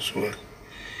venerabiles manus suas,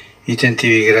 item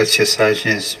tibi gratias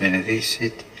agens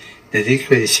benedixit,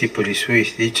 dedique discipulis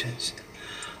suis dicens,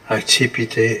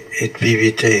 accipite et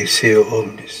vivite ex eo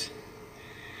omnes.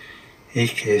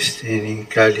 Hic est enim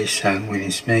calis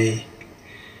sanguinis mei,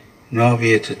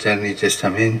 novi et eterni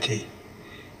testamenti,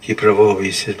 qui pro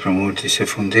vobis et pro multis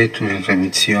effundetur in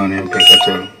remissionem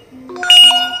peccatorum.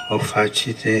 O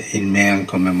facite in meam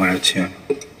commemorationem.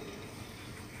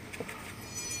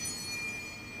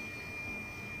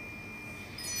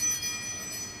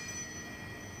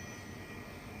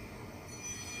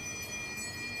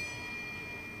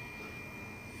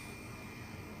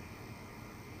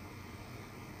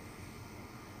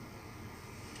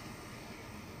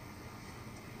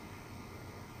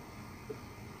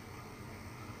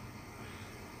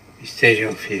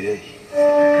 Mysterium Fidei.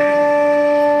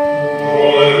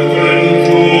 Orten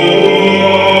tuum,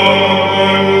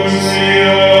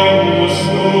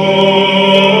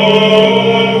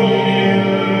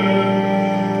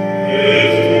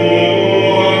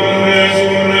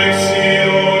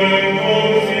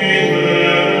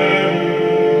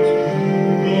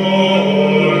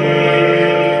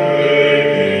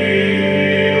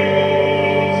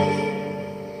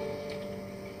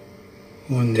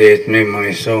 unde et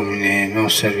memoris Domine non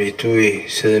servitui,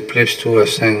 sed plebs tua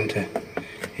sancta,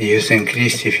 eius in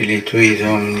Christi Filii Tui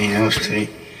Domini nostri,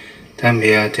 tam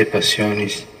beate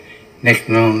passionis, nec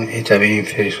non et ab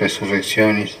inferis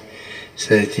resurrectionis,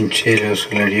 sed et in celos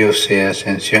gloriose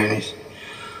ascensionis,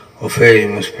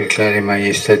 oferimus per clare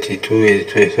maiestati Tui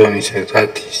et Tui donis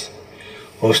sanctatis,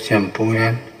 ostiam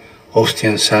puram,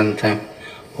 ostiam sanctam,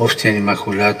 ostiam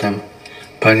immaculatam,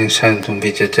 panem sanctum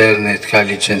vita aeterna et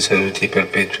calicem saluti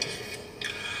perpetua.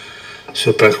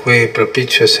 Supraque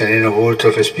propicio sereno vulto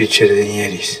respicere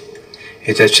digneris,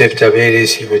 et accepta vere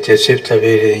sicut accepta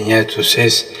vere dignatus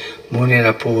es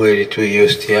munera pueri Tui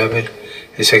osti Abel,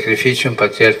 et sacrificium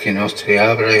patriarchi nostri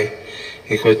Abrae,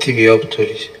 et quotibi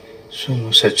optoris,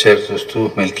 sumus sacerdos tu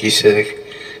Melchisedec,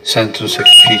 sanctum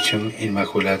sacrificium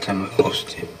immaculatam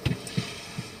hostia.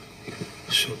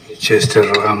 Supliceste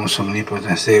rogamus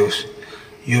omnipotens Deus,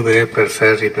 iube per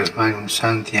ferri per manum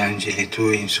santi angeli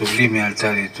Tui, in sublime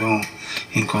altare Tuum,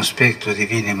 in conspecto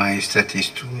divine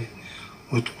maestatis Tui,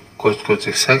 ut quod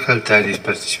ex hac altaris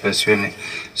participatione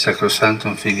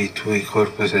sacrosanctum Filii Tui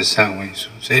corpus et sanguine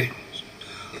sum serimus,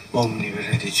 omni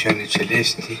benedictione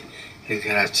celesti et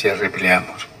gratia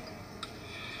repleamur.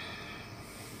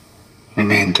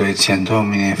 Memento etiam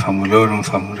Domine famulorum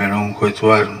famularum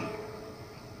coetuarum,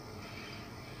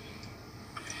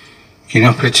 qui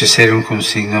nos preceserum cum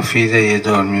signo fidei et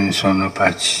dormium in sonno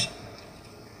pacis.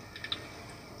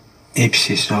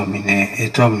 Ipsis Domine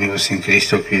et omnibus in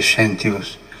Christo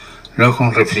quiescentibus,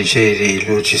 locum refrigerii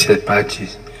lucis et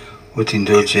pacis, ut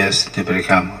indulgeas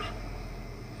deprecamur.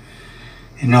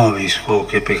 In nobis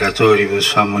quoque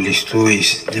peccatoribus famulis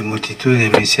Tuis, de multitude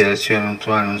miserationem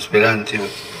Tuarum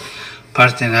sperantibus,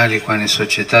 partem aliquam in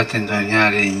societatem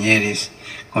dominare digneris,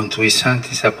 con Tuis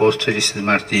sanctis apostolis et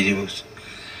martiribus,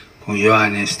 cum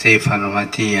Ioanne, Stefano,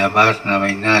 Mattia, Barnaba,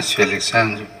 Ignazio,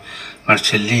 Alexandro,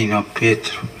 Marcellino,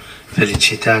 Pietro,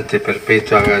 Felicitate,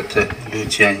 Perpetua, Agata,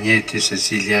 Lucia, Agnete,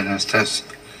 Cecilia, Anastasia,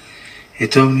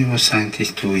 et omnibus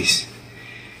sanctis Tuis,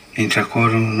 intra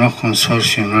quorum non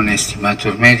consortium non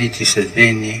estimatur meritis et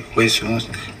veni, quesumus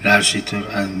largitur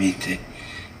admite,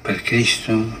 per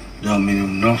Christum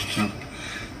Dominum nostrum,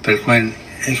 per quem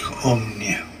ec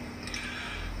omnia,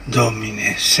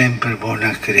 Domine, semper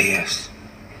bona creas,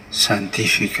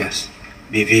 sanctificas,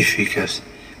 vivificas,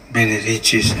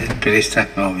 benedicis et prestas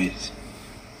nobis.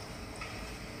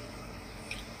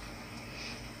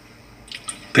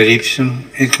 Per ipsum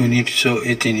et cum ipso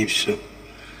et in ipso,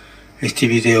 et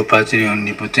tibi Deo Patri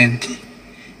Omnipotenti,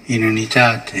 in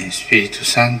unitate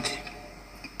Spiritus Sancti,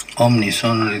 omnis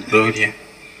honor et gloria,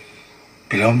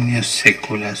 per omnia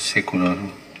saecula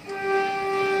saeculorum.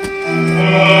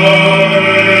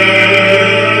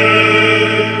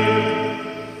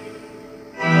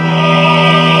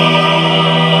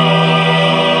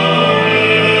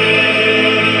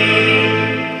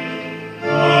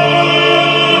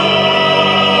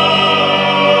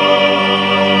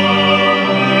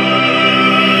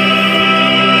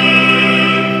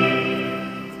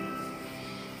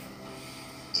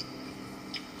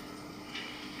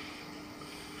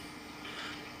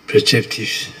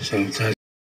 Preceptis salutatis.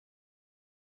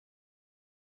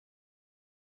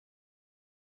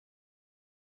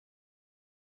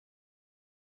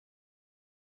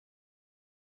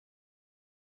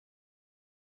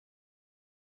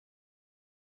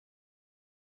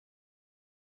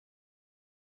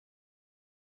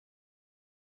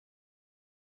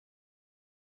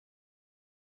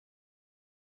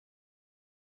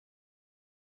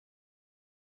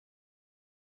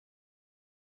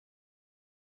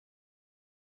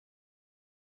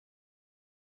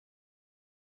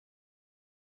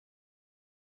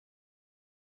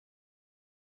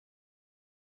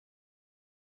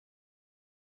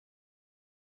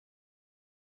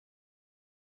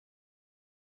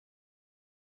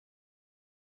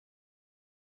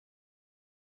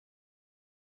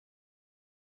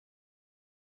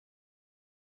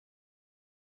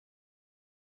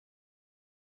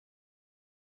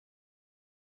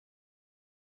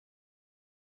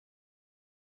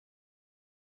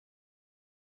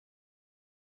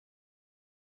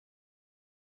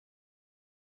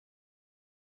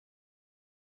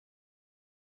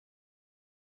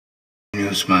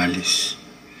 Malis,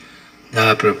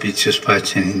 da propitius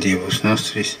pacem in Dievus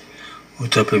nostris,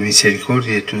 ut per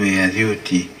misericordiae Tui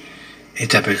adiuti,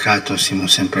 et a peccatos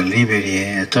simus semper liberi,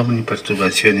 et omni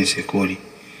perturbatione securi,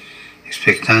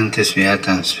 expectantes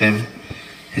beatam spem,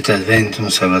 et adventum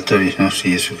Salvatoris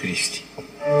nostri Iesu Christi.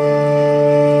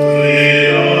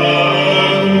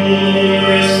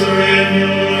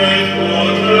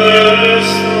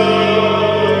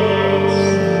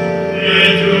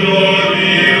 Et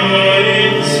gloria in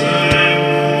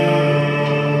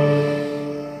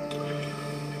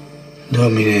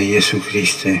Gesù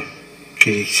Christe,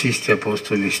 qui existe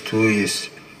apostolis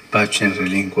tuis, pacem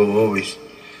relinquo vobis,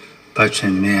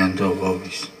 pacem meam do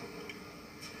vobis.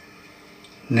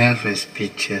 Ne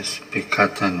respicias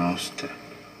peccata nostra,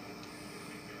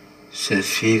 sed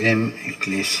fidem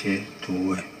ecclesiae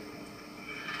Tue.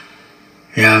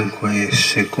 E anque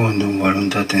secundum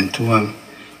voluntatem Tuam,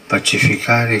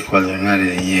 pacificare e quadronare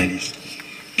de ieris,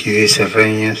 qui vis et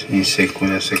regnas in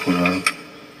saecula saeculorum.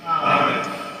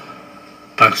 Amen.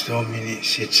 Pax Domini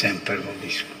sit semper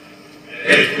vobiscum.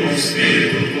 Et cum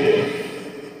spiritu tuo.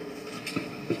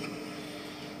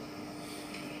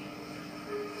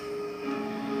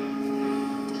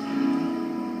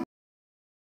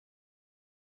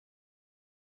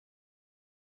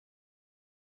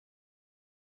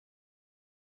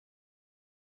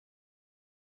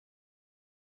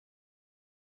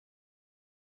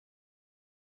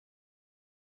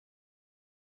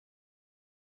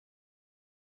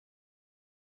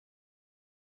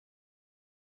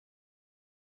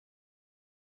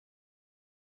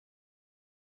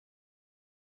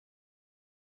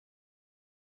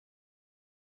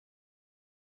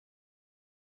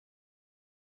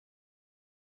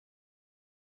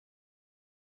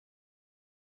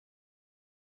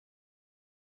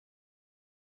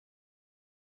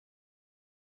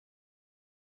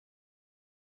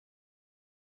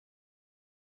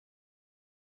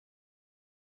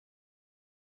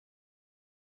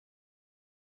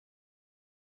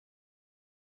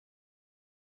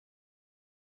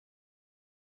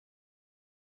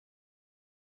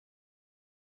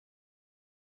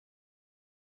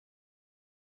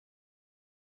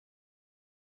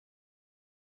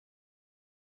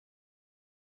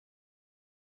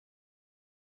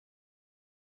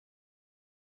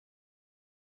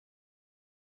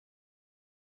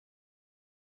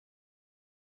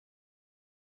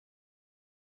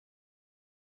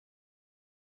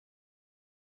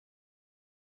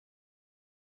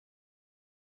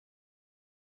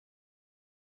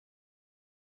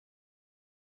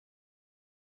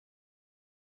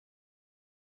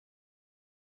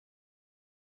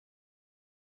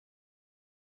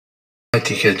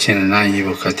 Vatican cenenai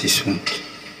vocati sunt.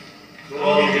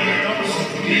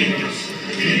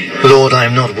 Lord, I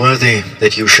am not worthy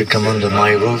that you should come under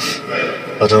my roof,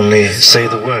 but only say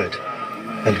the word,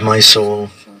 and my soul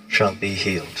shall be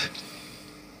healed.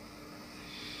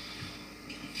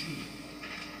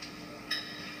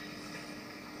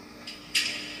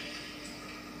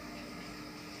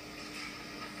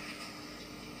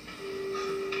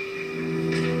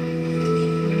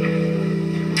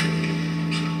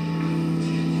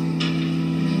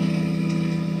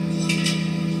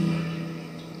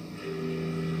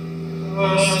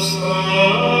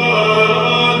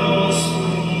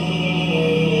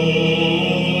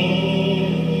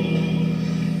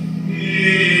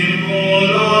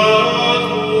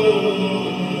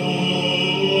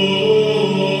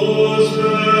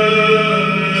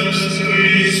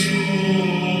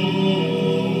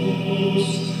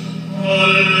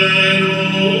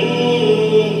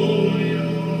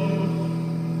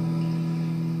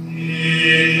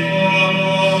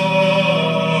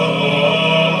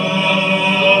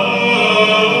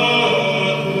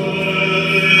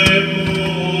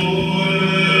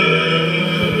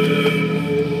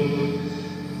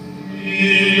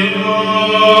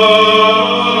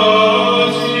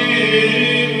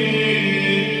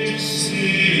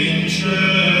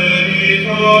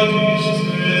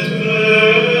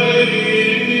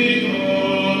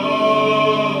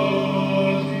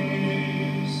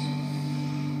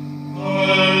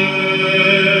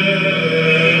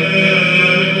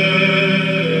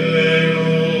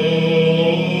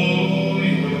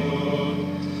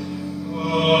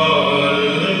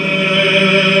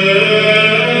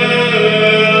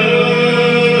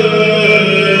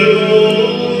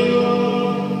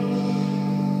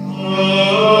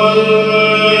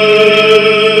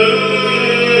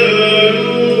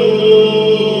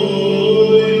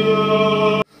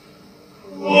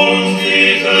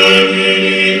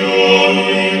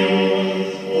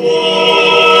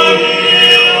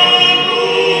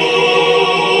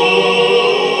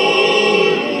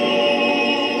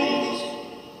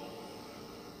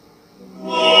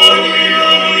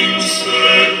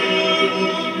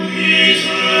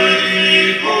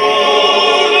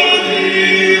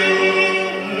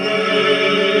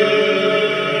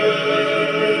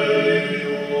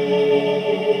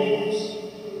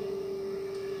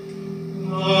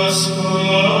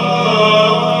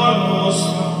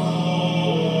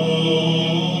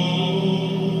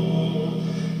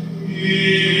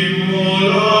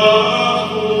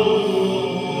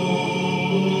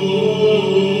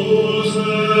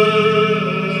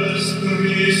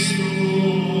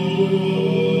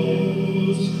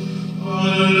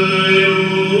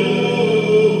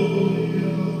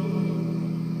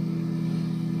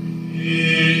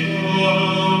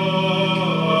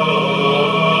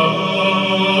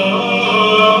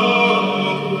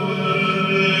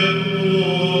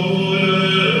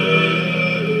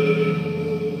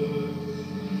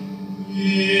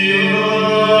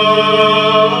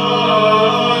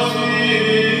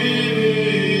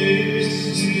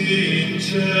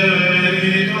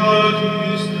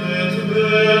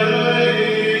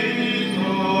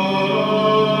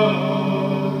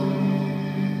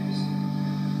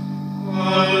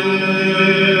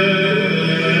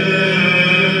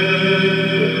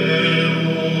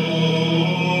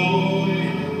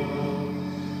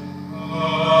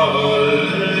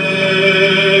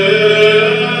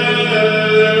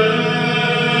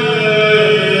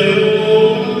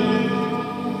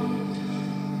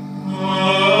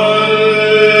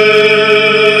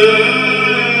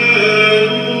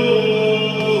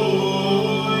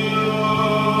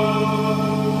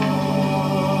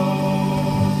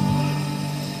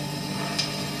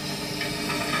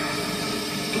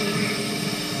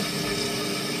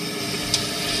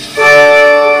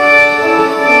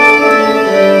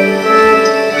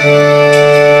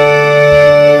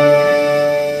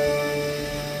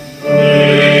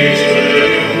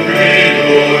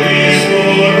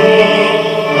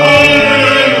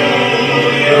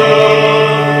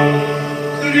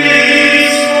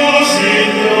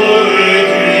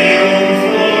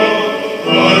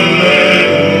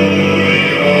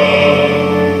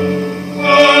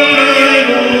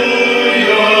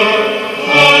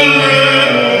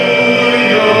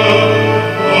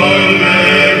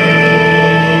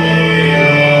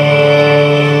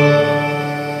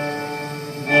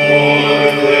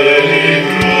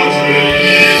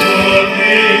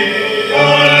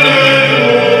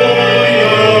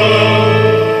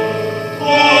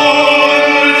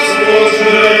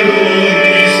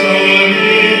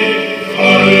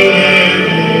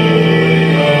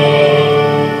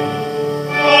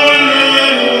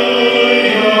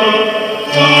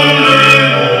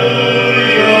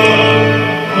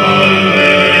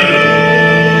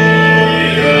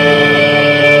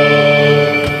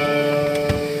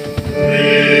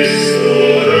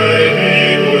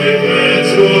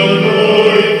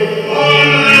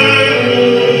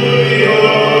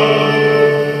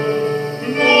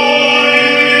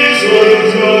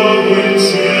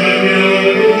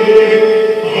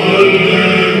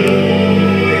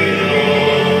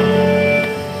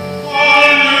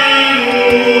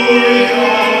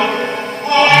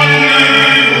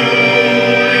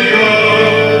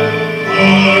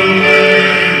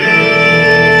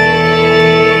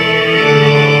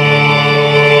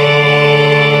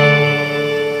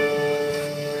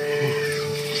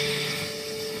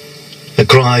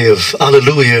 cry of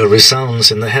Alleluia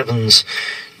resounds in the heavens.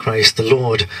 Christ the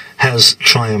Lord has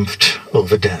triumphed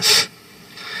over death.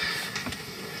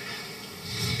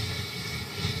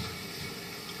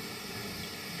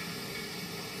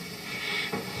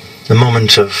 A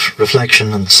moment of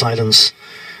reflection and silence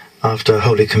after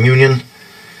Holy Communion,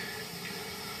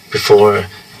 before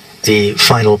the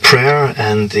final prayer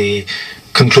and the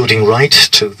concluding rite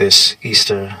to this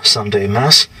Easter Sunday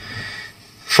Mass,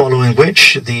 following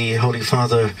which the Holy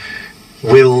Father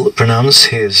will pronounce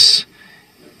his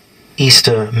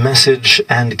Easter message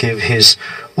and give his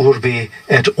Urbi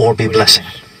et Orbi blessing.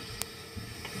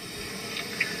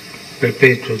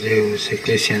 Perpetuo Deus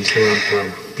ecclesiam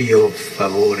tuam pio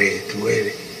favore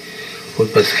tuere.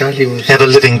 Ever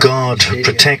living God,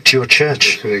 protect your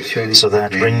church, so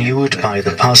that, renewed by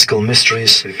the Paschal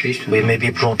mysteries, we may be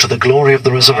brought to the glory of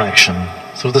the resurrection,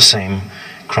 through the same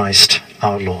Christ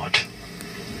our Lord.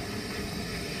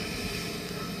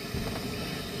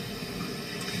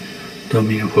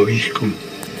 Domino Vobiscum.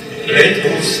 Et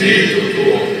cum spiritu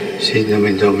tuo. Sit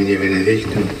nomen Domini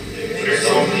benedictum. Ex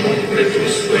hoc nunc et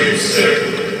usque in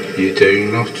seculum.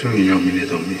 Aiuterium nostrum in nomine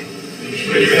Domini.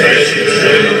 Qui fecit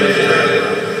caelum et terra.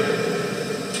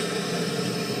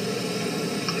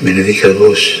 Benedicat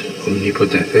vos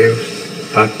omnipotens Deus,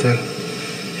 Pater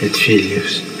et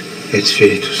Filius et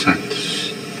Spiritus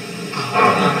Sanctus.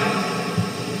 Amen.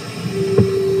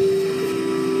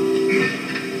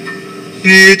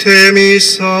 Ite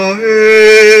missa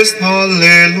est,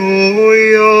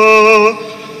 Alleluia,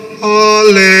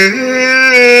 Alleluia.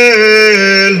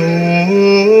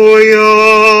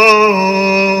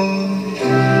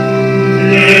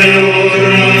 Deo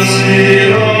gratias,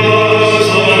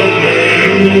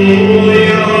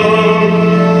 Alleluia,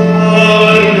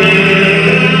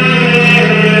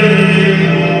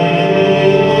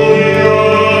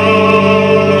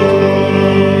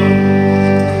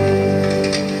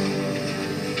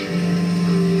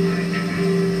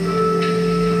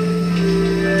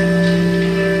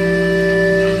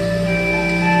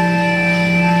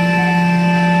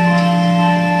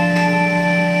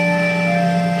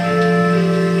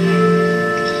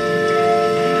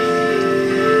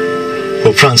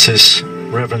 Pope Francis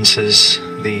reverences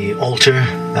the altar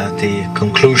at the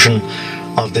conclusion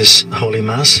of this Holy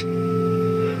Mass.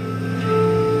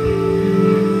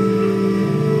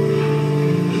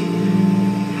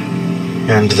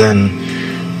 And then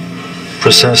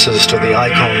processes to the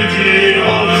icon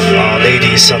of Our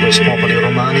Lady Salus Populi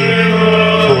Romani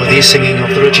for the singing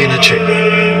of the Regina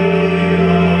Coeli.